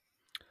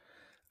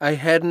 I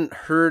hadn't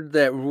heard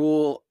that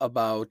rule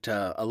about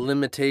a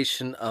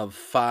limitation of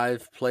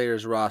 5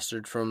 players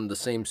rostered from the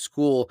same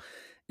school.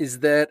 Is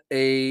that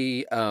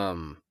a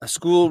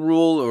school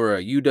rule or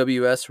a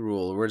UWS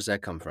rule, or where does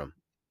that come from?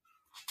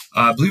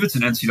 I believe it's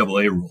an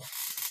NCAA rule.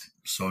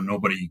 So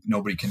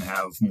nobody can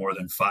have more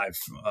than 5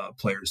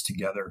 players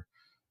together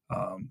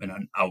in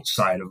an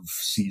outside of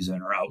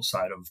season or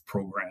outside of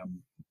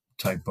program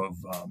type of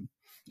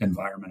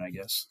environment, I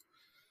guess.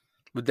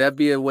 Would that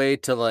be a way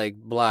to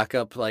block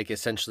up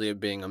essentially it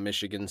being a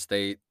Michigan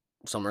State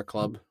summer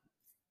club?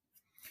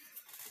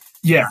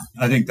 Yeah,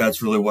 I think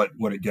that's really what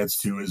it gets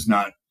to, is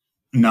not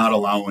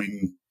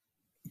allowing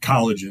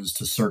colleges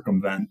to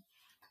circumvent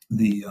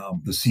the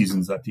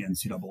seasons that the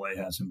NCAA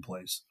has in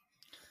place.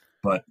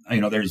 But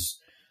there's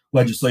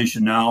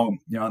legislation now.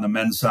 On the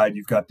men's side,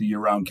 you've got the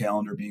year-round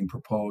calendar being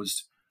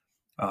proposed,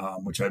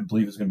 which I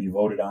believe is going to be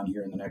voted on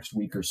here in the next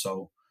week or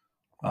so.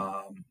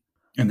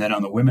 And then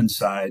on the women's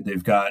side,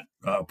 they've got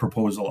a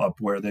proposal up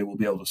where they will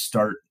be able to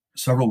start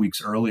several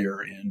weeks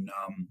earlier in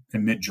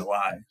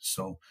mid-July.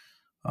 So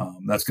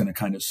that's going to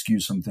kind of skew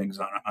some things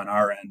on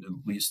our end,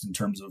 at least in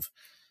terms of,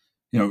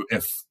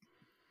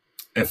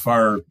 if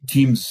our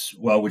teams,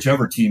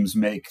 whichever teams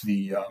make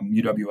the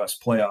UWS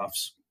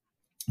playoffs,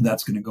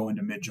 that's going to go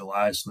into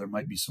mid-July. So there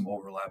might be some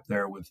overlap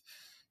there with,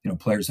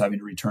 players having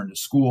to return to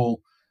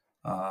school,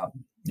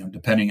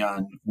 depending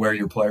on where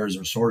your players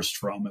are sourced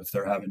from. If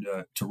they're having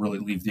to really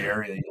leave the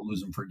area, you'll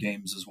lose them for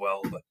games as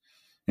well. But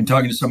in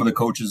talking to some of the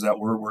coaches that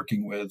we're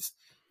working with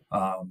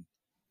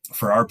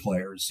for our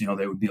players,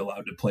 they would be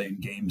allowed to play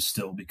in games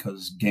still,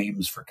 because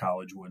games for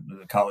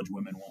the college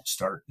women won't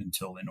start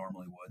until they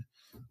normally would.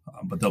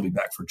 but they'll be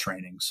back for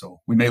training.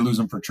 So we may lose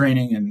them for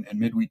training and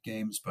midweek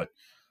games, but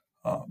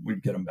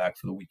we'd get them back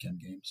for the weekend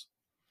games.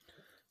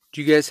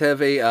 Do you guys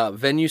have a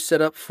venue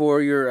set up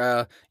for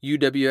your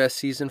UWS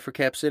season for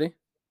Cap City?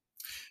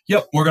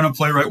 Yep, we're going to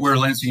play right where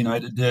Lansing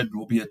United did.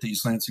 We'll be at the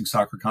East Lansing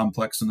Soccer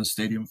Complex in the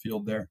stadium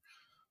field there.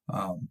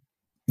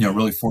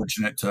 Really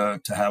fortunate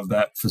to have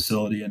that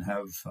facility and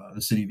have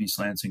the city of East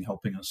Lansing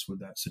helping us with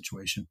that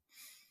situation.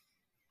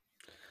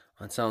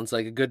 That sounds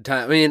like a good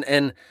time. I mean,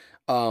 and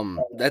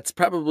that's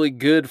probably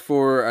good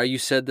for. You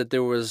said that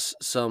there was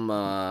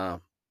some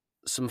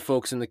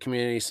folks in the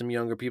community, some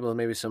younger people,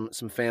 maybe some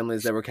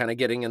families that were kind of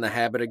getting in the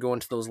habit of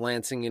going to those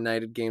Lansing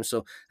United games.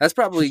 So that's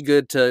probably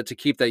good to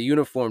keep that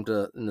uniform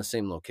in the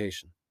same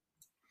location.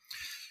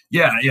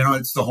 Yeah,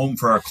 it's the home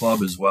for our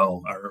club as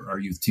well. Our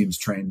youth teams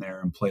train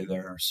there and play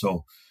there.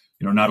 So,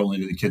 not only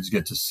do the kids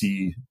get to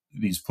see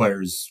these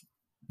players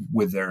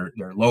with their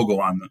logo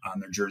on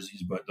their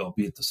jerseys, but they'll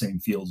be at the same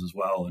fields as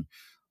well.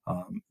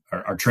 And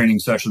our training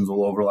sessions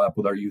will overlap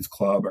with our youth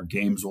club. Our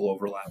games will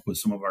overlap with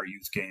some of our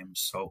youth games.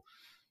 So,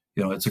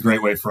 it's a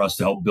great way for us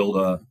to help build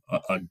a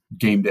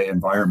game day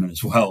environment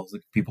as well.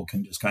 That people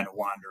can just kind of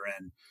wander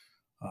in.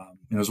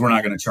 As we're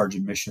not going to charge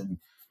admission,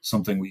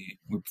 something we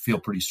feel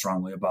pretty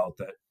strongly about,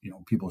 that,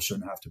 people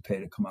shouldn't have to pay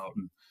to come out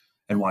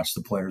and watch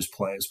the players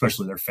play,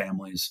 especially their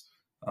families.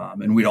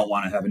 And we don't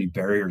want to have any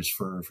barriers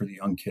for the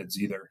young kids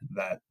either,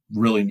 that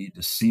really need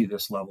to see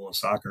this level of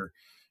soccer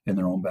in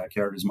their own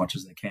backyard as much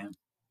as they can.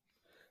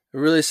 It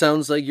really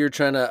sounds like you're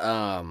trying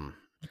to,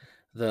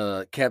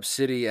 the Cap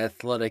City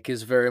Athletic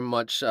is very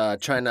much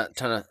trying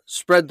to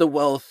spread the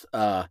wealth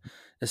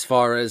as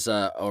far as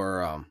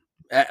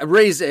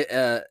raise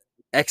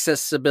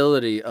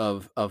accessibility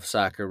of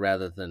soccer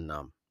rather than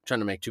trying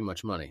to make too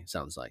much money.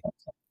 Sounds like.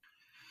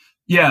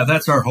 Yeah,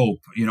 that's our hope.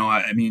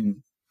 I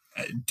mean,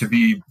 to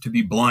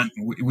be blunt,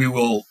 we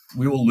will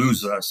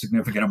lose a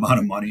significant amount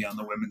of money on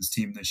the women's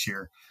team this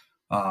year.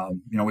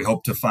 We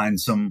hope to find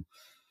some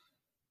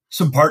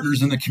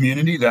partners in the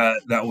community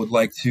that would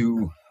like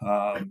to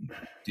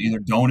either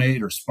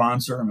donate or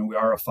sponsor. I mean, we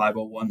are a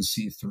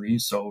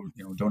 501c3, so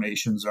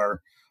donations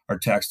are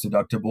tax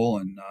deductible,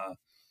 and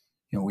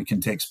we can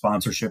take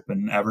sponsorship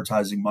and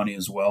advertising money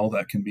as well.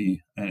 That can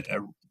be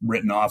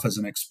written off as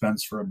an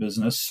expense for a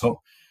business.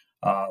 So,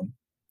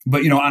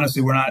 but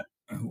honestly,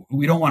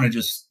 we don't want to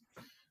just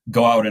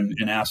go out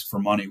and ask for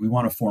money. We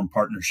want to form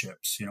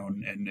partnerships,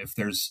 and if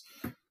there's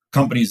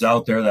companies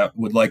out there that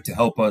would like to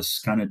help us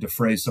kind of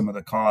defray some of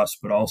the costs,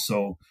 but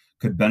also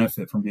could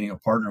benefit from being a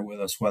partner with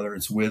us, whether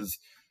it's with,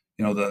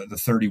 the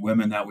 30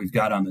 women that we've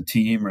got on the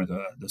team, or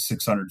the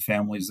 600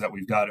 families that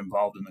we've got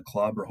involved in the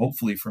club, or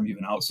hopefully from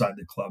even outside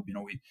the club.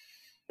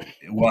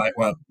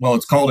 Well,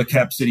 it's called a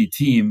Cap City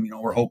team.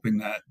 We're hoping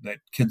that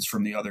kids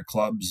from the other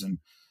clubs, and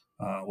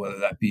whether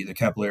that be the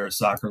Capoeira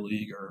Soccer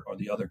League or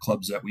the other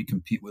clubs that we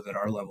compete with at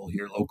our level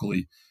here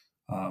locally,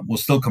 will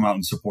still come out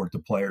and support the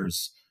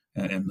players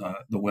and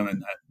the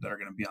women that are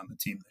going to be on the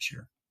team this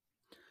year.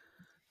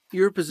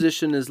 Your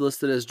position is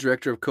listed as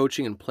Director of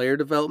Coaching and Player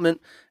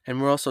Development,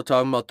 and we're also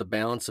talking about the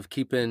balance of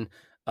keeping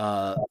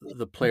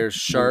the players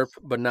sharp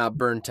but not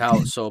burnt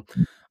out. So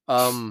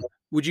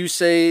would you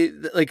say,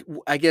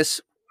 I guess,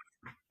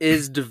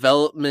 is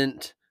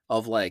development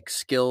of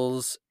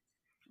skills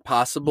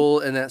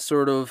possible in that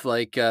sort of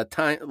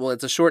time? Well,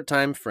 it's a short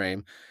time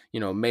frame,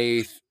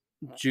 May,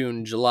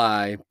 June,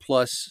 July,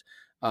 plus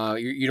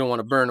you don't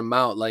want to burn them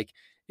out.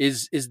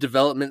 Is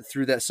development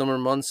through that summer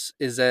months,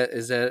 is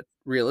that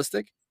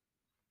realistic?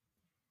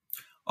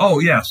 Oh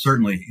yeah,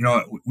 certainly.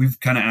 We've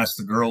kind of asked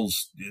the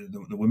girls,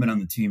 the women on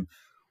the team,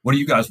 what do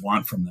you guys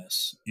want from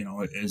this?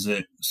 Is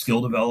it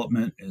skill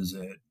development? Is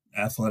it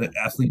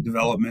athlete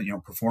development,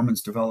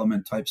 performance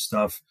development type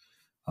stuff,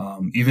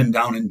 even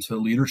down into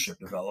leadership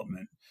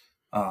development?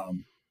 But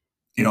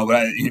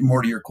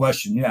more to your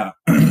question, yeah,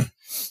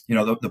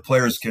 the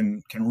players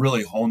can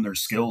really hone their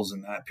skills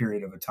in that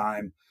period of a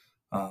time.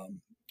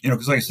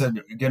 Because like I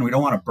said, again, we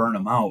don't want to burn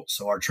them out.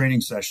 So our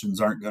training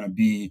sessions aren't going to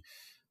be,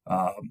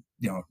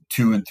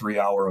 2 and 3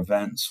 hour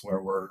events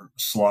where we're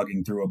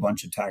slogging through a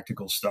bunch of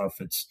tactical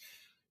stuff. It's,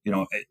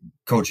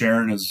 Coach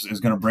Aaron is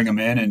going to bring them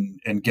in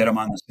and get them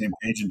on the same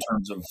page in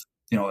terms of,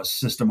 a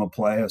system of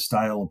play, a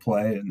style of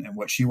play, and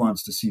what she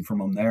wants to see from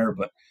them there.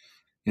 But,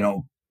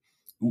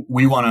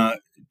 we want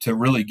to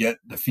really get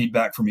the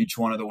feedback from each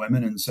one of the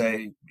women and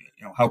say,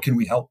 how can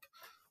we help?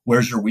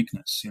 Where's your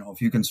weakness?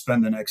 If you can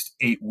spend the next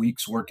 8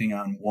 weeks working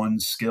on one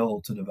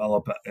skill to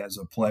develop as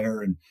a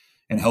player and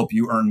help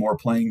you earn more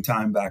playing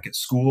time back at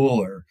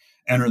school or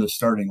enter the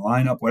starting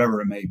lineup,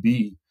 whatever it may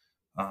be,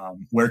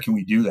 where can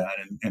we do that?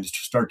 And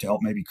start to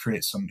help maybe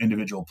create some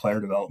individual player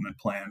development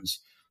plans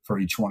for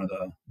each one of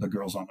the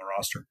girls on the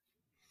roster.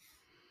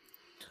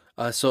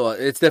 So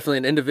it's definitely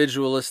an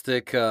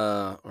individualistic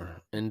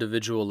or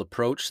individual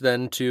approach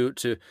then to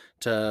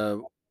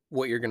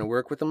what you're going to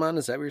work with them on.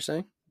 Is that what you're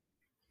saying?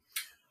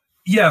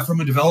 Yeah, from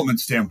a development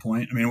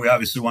standpoint, I mean, we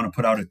obviously want to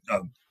put out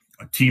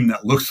a team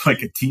that looks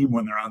like a team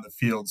when they're on the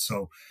field.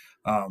 So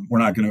we're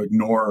not going to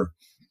ignore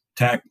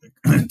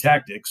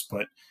tactics,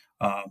 but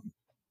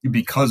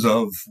because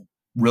of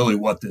really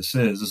what this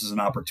is an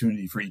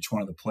opportunity for each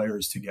one of the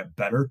players to get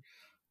better.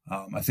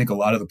 I think a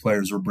lot of the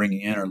players we're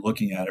bringing in are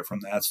looking at it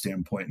from that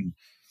standpoint. And,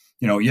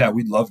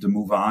 we'd love to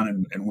move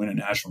on and win a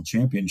national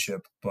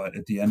championship. But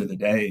at the end of the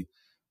day,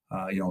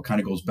 it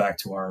kind of goes back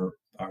to our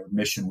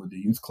mission with the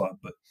youth club.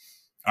 But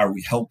are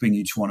we helping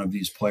each one of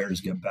these players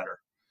get better?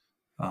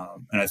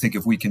 And I think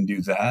if we can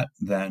do that,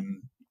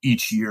 then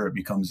each year it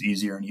becomes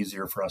easier and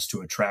easier for us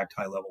to attract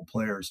high-level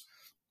players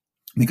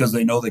because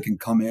they know they can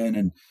come in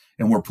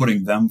and we're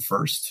putting them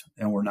first,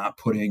 and we're not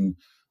putting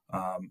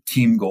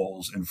team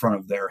goals in front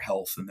of their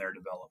health and their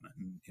development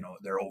and,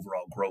 their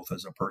overall growth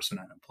as a person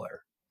and a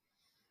player.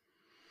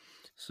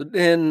 So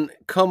then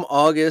come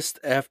August,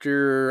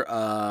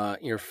 after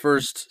your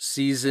first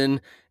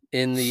season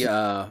in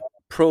the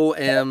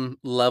Pro-Am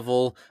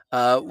level,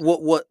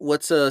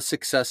 what's a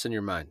success in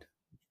your mind?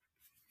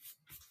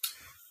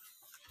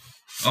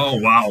 Oh,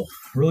 wow.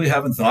 Really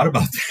haven't thought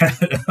about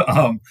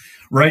that.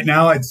 Right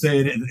now, I'd say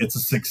it's a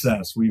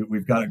success.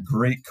 We've got a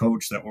great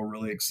coach that we're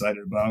really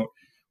excited about.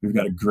 We've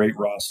got a great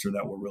roster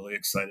that we're really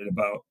excited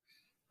about.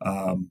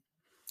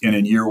 And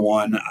in year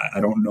one, I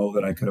don't know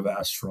that I could have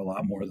asked for a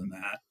lot more than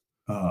that.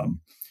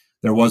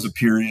 There was a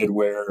period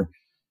where,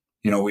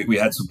 we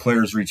had some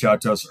players reach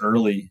out to us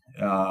early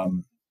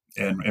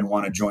and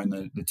want to join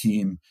the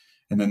team.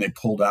 And then they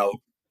pulled out,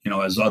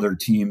 as other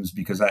teams,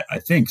 because I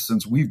think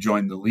since we've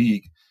joined the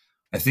league,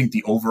 I think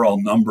the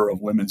overall number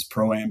of women's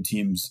Pro-Am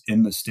teams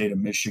in the state of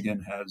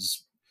Michigan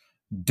has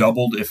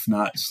doubled, if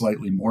not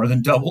slightly more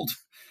than doubled.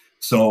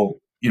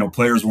 So,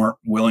 players weren't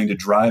willing to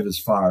drive as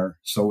far.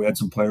 So we had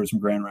some players from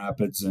Grand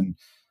Rapids and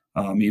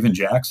even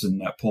Jackson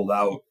that pulled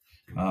out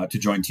to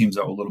join teams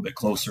that were a little bit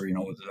closer,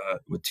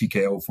 with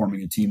TKO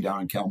forming a team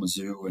down in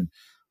Kalamazoo. And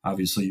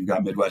obviously you've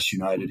got Midwest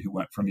United, who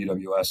went from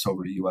UWS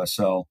over to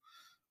USL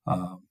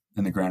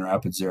in the Grand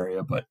Rapids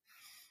area. But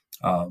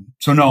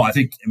so no,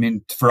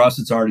 for us,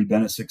 it's already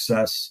been a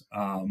success.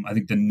 I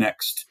think the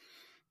next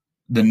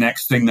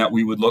thing that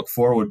we would look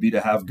for would be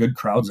to have good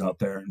crowds out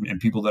there and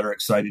people that are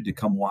excited to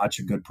come watch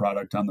a good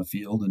product on the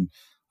field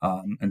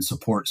and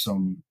support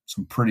some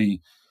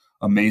pretty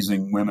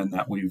amazing women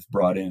that we've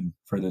brought in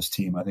for this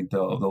team. I think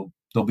they'll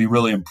be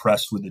really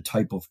impressed with the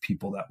type of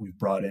people that we've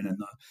brought in and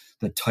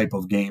the type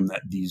of game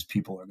that these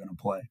people are going to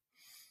play.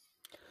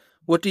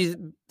 What do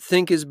you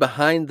think is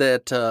behind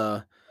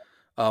that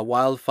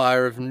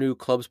wildfire of new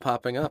clubs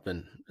popping up,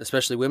 and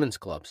especially women's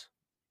clubs?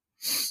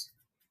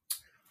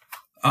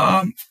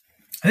 I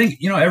think,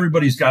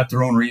 everybody's got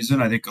their own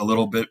reason. I think a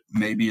little bit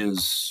maybe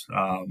is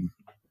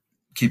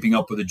keeping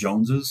up with the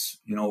Joneses.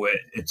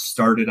 It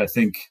started, I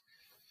think,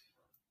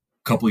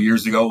 a couple of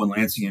years ago when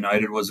Lansing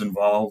United was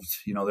involved.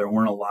 There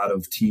weren't a lot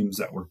of teams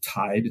that were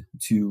tied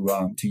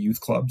to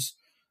youth clubs.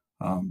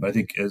 But I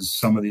think as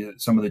some of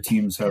the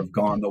teams have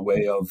gone the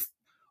way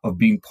of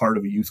being part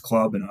of a youth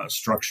club and a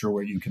structure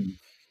where you can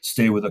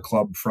stay with a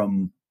club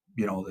from,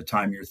 the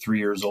time you're 3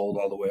 years old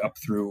all the way up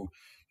through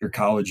your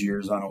college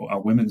years on a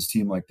women's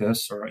team like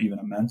this, or even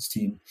a men's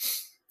team.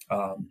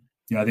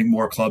 I think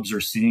more clubs are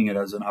seeing it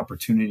as an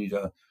opportunity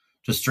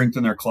to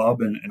strengthen their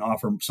club and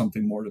offer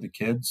something more to the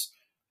kids.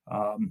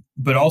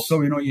 But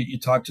also, you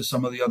talk to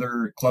some of the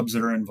other clubs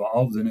that are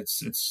involved, and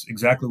it's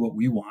exactly what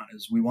we want.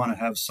 Is we want to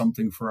have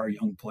something for our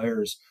young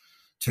players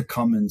to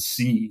come and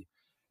see.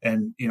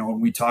 And, when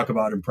we talk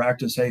about in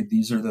practice, hey,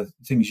 these are the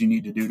things you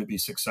need to do to be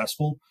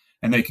successful.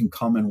 And they can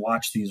come and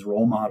watch these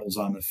role models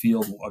on the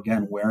field,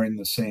 again, wearing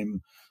the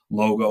same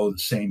logo, the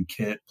same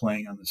kit,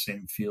 playing on the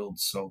same field.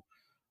 So,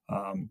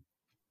 and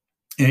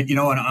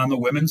on the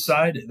women's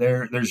side,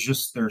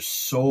 there's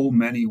so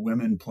many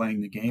women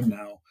playing the game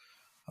now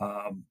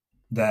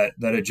that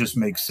it just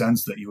makes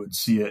sense that you would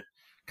see it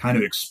kind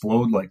of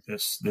explode like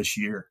this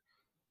year.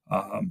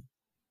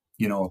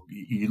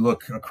 You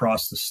look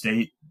across the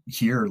state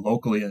here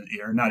locally,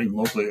 or not even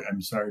locally,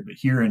 but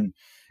here in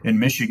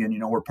Michigan,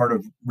 we're part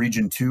of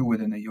Region 2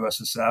 within the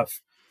USSF.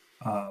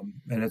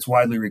 And it's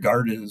widely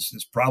regarded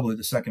as probably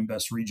the second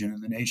best region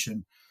in the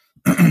nation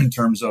in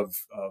terms of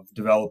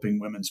developing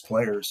women's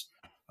players.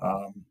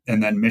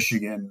 And then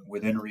Michigan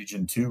within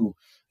Region 2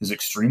 is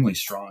extremely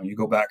strong. You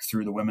go back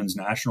through the women's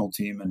national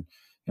team, and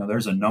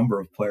there's a number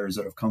of players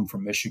that have come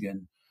from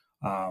Michigan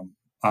on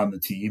the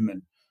team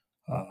and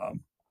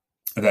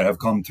that have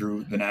come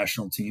through the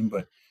national team.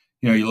 But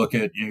you look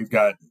at, you've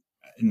got,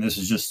 and this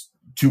is just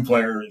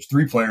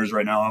three players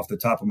right now off the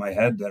top of my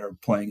head that are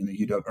playing in the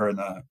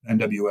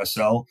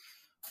NWSL.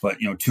 But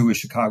two is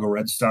Chicago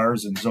Red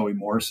Stars and Zoe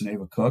Morris and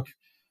Ava Cook.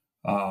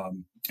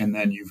 And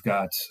then you've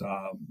got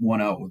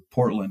one out with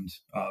Portland,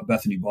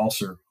 Bethany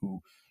Balser,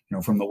 who,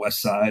 from the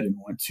West Side and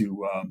went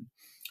to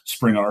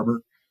Spring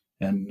Arbor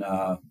and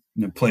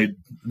played.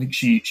 I think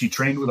she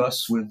trained with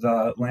us with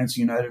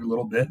Lansing United a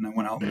little bit, and then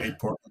went out and made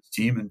Portland's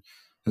team, and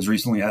has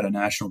recently had a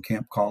national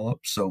camp call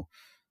up. So,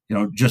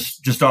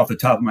 just off the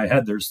top of my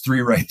head, there's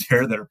three right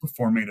there that are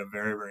performing at a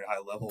very, very high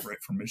level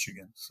right from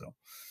Michigan. So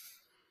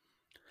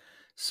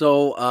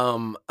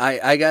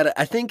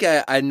I think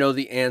I know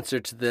the answer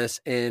to this,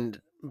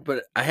 and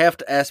but I have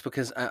to ask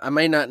because I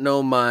may not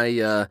know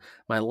my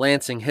my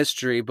Lansing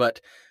history,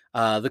 but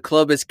the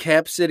club is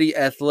Cap City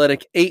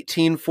Athletic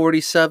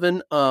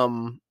 1847.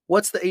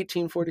 What's the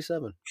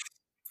 1847?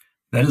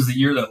 That is the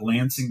year that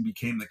Lansing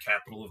became the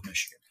capital of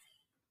Michigan.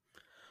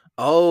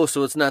 Oh,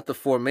 so it's not the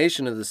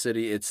formation of the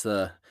city; it's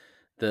the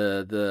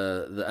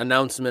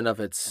announcement of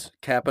its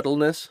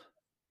capitalness.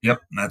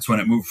 Yep, that's when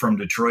it moved from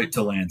Detroit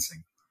to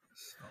Lansing.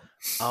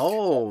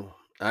 Oh,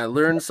 I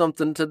learned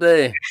something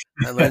today.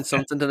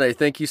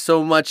 Thank you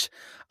so much.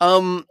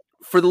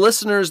 For the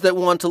listeners that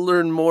want to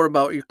learn more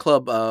about your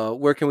club,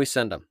 where can we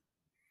send them?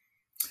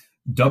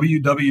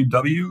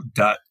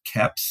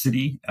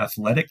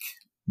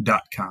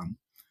 www.capcityathletic.com.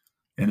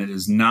 And it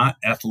is not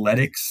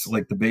athletics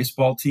like the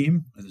baseball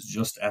team. It is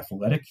just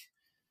athletic.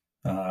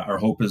 Our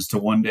hope is to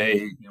one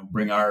day,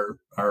 bring our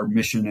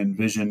mission and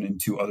vision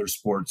into other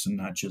sports, and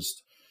not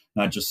just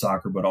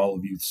soccer, but all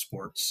of youth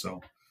sports.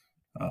 So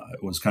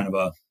it was kind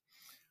of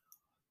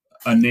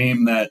a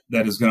name that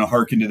is going to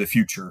harken to the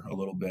future a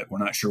little bit. We're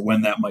not sure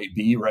when that might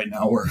be. Right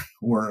now,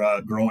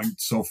 we're growing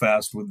so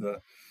fast with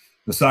the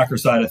soccer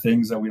side of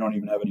things that we don't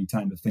even have any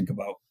time to think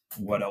about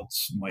what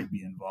else might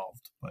be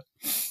involved. But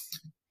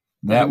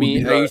that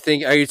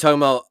are you talking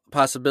about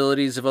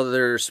possibilities of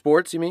other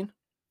sports? You mean?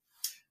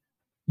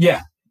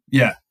 Yeah.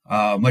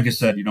 Like I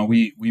said,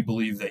 we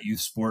believe that youth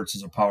sports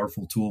is a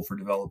powerful tool for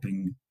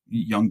developing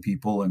young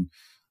people, and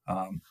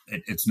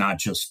it's not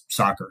just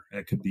soccer.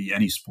 It could be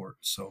any sport.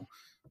 So,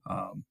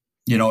 and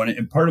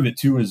part of it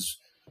too is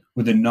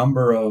with a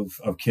number of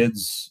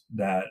kids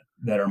that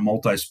are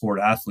multi-sport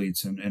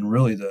athletes, and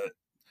really the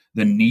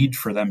need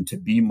for them to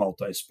be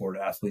multi-sport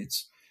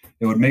athletes.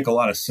 It would make a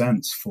lot of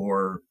sense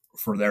for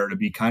there to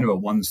be kind of a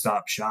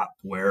one-stop shop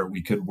where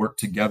we could work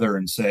together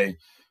and say,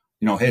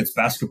 hey, it's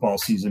basketball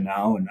season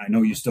now, and I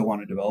know you still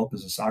want to develop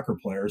as a soccer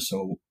player.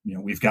 So,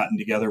 we've gotten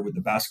together with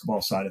the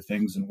basketball side of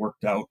things and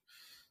worked out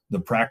the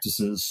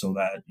practices so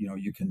that,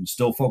 you can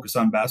still focus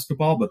on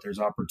basketball, but there's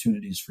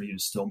opportunities for you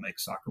to still make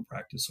soccer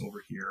practice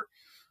over here.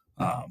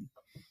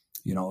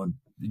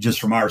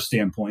 Just from our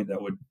standpoint,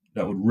 that would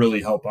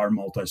really help our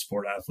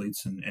multi-sport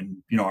athletes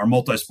and our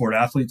multi-sport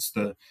athletes,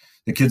 the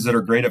kids that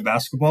are great at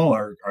basketball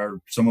are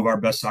some of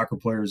our best soccer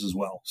players as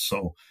well.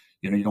 So,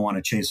 you don't want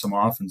to chase them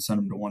off and send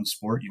them to one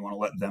sport. You want to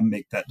let them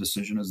make that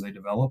decision as they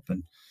develop.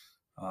 And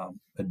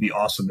it'd be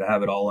awesome to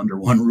have it all under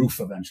one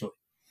roof eventually.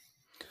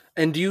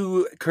 And do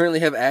you currently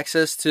have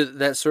access to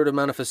that sort of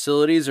amount of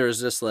facilities, or is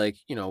this like,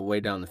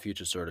 way down the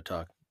future sort of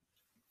talk?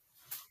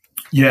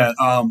 Yeah.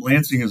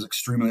 Lansing is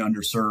extremely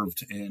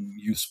underserved in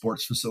youth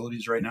sports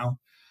facilities right now.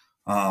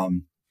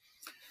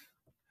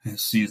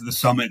 See the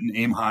Summit and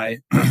Aim High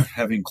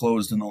having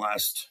closed in the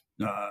last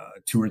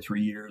 2 or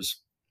 3 years.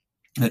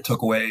 It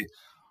took away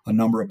a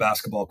number of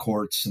basketball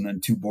courts and then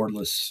 2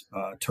 boardless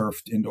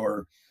turfed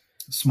indoor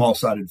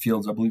small-sided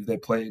fields. I believe they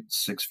played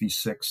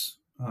 6v6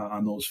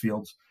 on those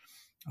fields.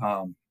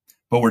 But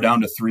we're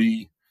down to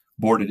 3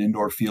 boarded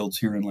indoor fields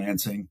here in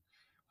Lansing.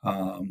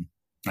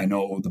 I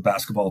know the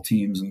basketball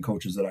teams and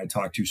coaches that I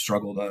talk to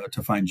struggle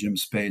to find gym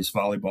space.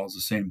 Volleyball is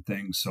the same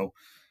thing. So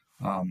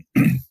I've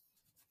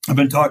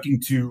been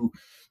talking to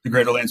the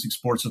Greater Lansing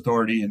Sports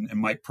Authority and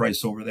Mike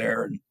Price over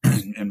there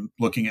and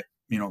looking at,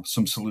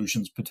 some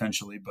solutions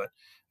potentially, but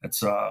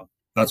that's a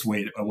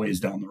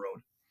ways down the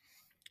road.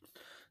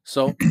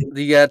 So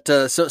you got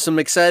some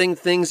exciting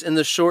things in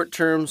the short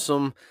term,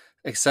 some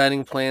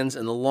exciting plans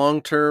in the long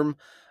term,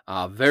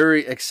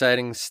 very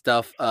exciting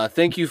stuff.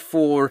 Thank you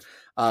for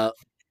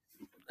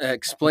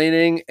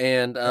explaining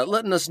and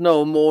letting us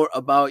know more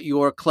about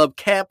your club,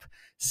 Cap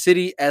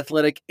City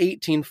Athletic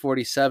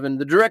 1847.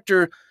 The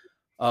director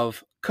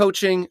of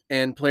coaching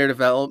and player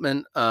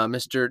development,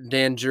 Mr.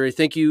 Dan Jury.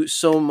 Thank you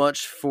so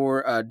much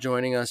for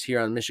joining us here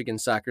on Michigan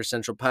Soccer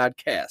Central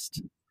podcast.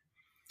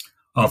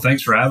 Oh,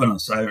 thanks for having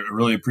us. I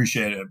really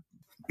appreciate it.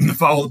 I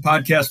follow the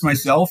podcast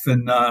myself,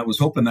 and I was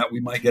hoping that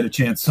we might get a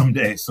chance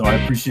someday. So I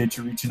appreciate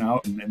you reaching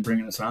out and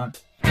bringing us on.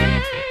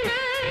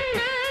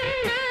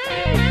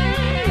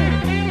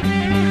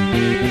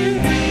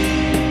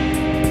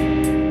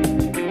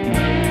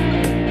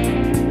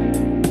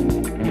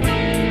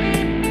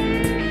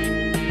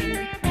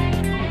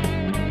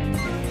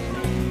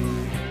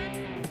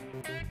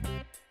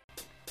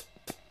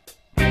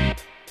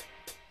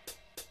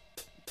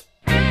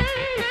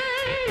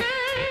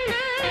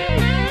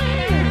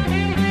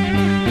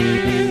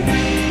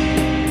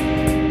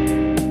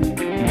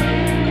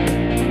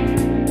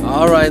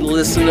 All right,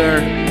 listener,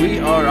 we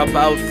are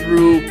about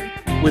through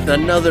with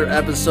another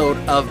episode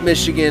of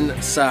Michigan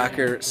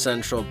Soccer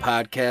Central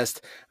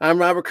podcast. I'm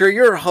Robert Kerr,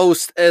 your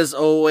host, as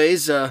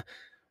always,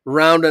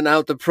 rounding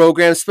out the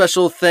program.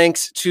 Special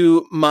thanks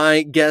to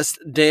my guest,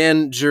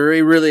 Dan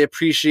Jury. Really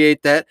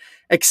appreciate that.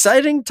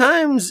 Exciting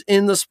times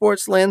in the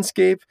sports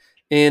landscape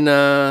in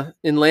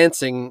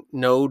Lansing,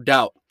 no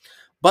doubt.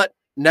 But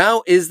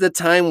now is the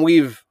time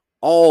we've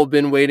all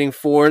been waiting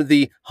for,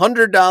 the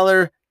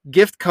 $100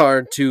 gift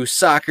card to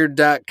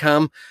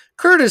soccer.com,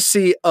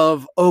 courtesy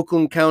of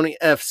Oakland County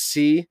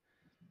FC.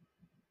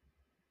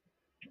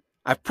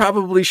 I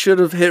probably should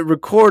have hit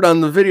record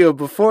on the video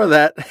before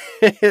that,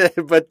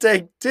 but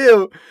take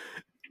two.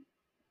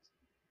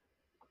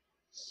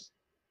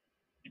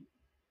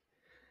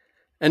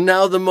 And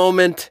now the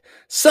moment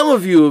some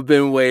of you have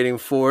been waiting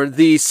for,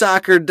 the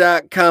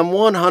soccer.com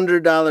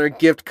 $100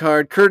 gift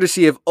card,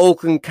 courtesy of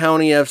Oakland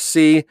County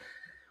FC.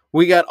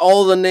 We got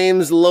all the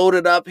names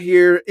loaded up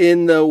here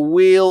in the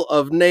wheel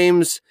of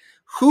names.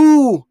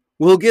 Who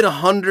will get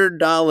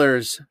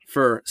 $100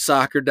 for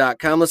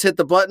soccer.com? Let's hit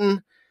the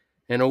button,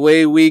 and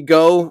away we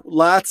go.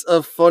 Lots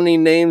of funny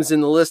names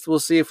in the list. We'll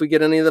see if we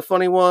get any of the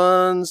funny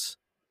ones.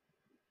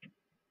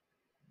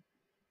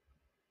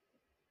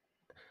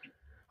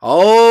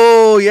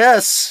 Oh,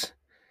 yes.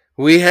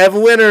 We have a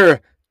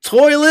winner.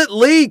 Toilet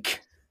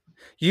Leak.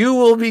 You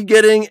will be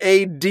getting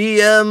a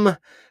DM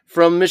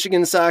from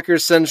Michigan Soccer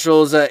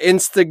Central's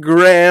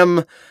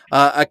Instagram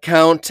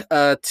account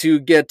to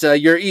get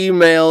your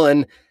email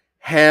and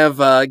have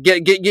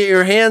get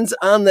your hands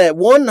on that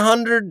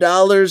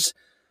 $100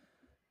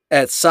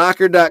 at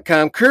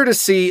soccer.com,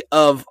 courtesy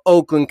of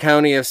Oakland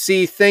County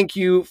FC. Thank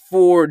you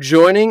for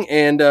joining,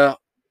 and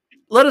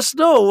let us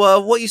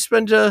know what you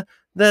spend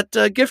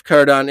that gift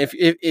card on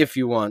if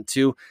you want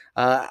to.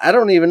 I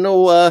don't even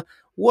know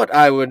what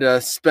I would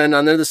spend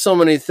on there. There's so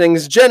many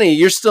things. Jenny,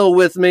 you're still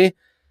with me.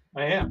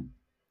 I am.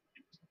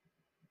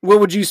 What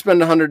would you spend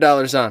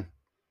 $100 on?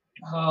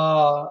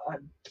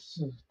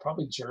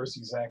 Probably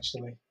jerseys,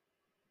 actually.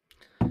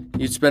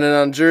 You'd spend it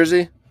on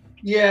jersey?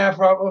 Yeah,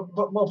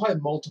 probably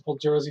multiple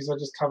jerseys. I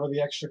just cover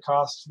the extra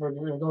cost for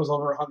it goes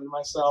over 100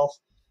 myself.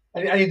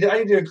 I need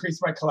to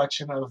increase my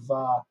collection of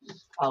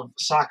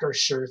soccer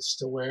shirts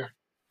to wear.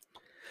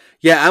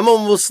 Yeah, I'm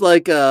almost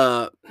like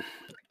I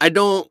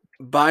don't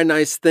buy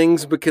nice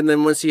things, but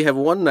then once you have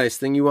one nice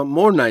thing, you want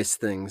more nice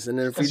things. And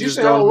if that's you just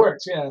usually how it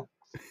works, yeah.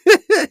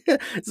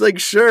 It's like,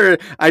 sure,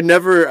 I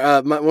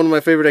never one of my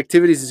favorite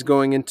activities is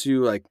going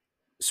into like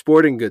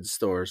sporting goods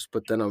stores,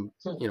 but then I'm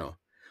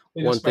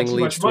one thing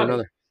leads to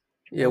another.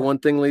 Yeah, one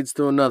thing leads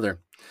to another.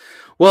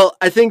 Well,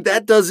 I think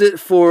that does it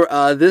for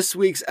this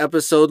week's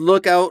episode.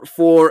 Look out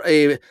for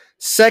a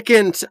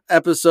second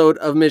episode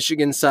of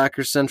Michigan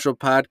Soccer Central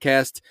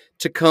podcast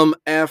to come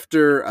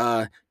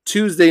after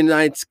Tuesday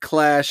night's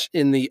clash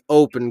in the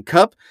Open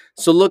Cup.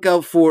 So look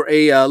out for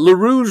a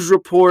Rouge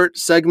report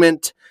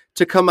segment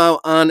to come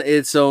out on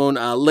its own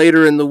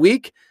later in the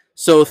week.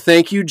 So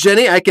thank you,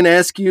 Jenny. I can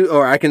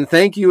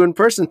thank you in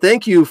person.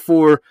 Thank you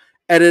for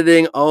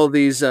editing all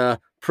these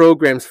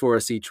programs for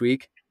us each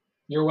week.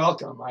 You're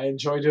welcome. I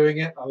enjoy doing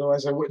it.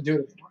 Otherwise, I wouldn't do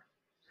it anymore.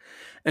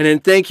 And then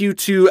thank you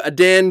to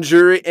Dan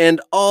Jury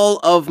and all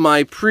of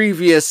my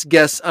previous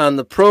guests on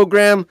the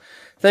program.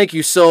 Thank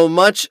you so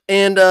much.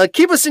 And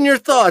keep us in your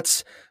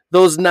thoughts,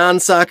 those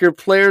non-soccer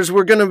players.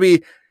 We're going to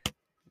be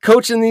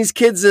coaching these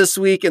kids this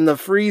week in the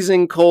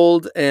freezing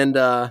cold, and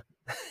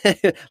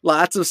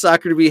lots of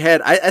soccer to be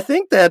had. I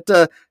think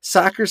that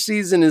soccer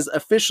season is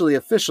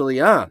officially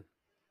on.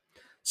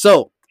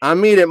 So I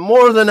mean it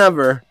more than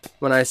ever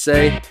when I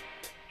say,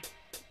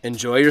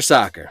 enjoy your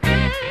soccer.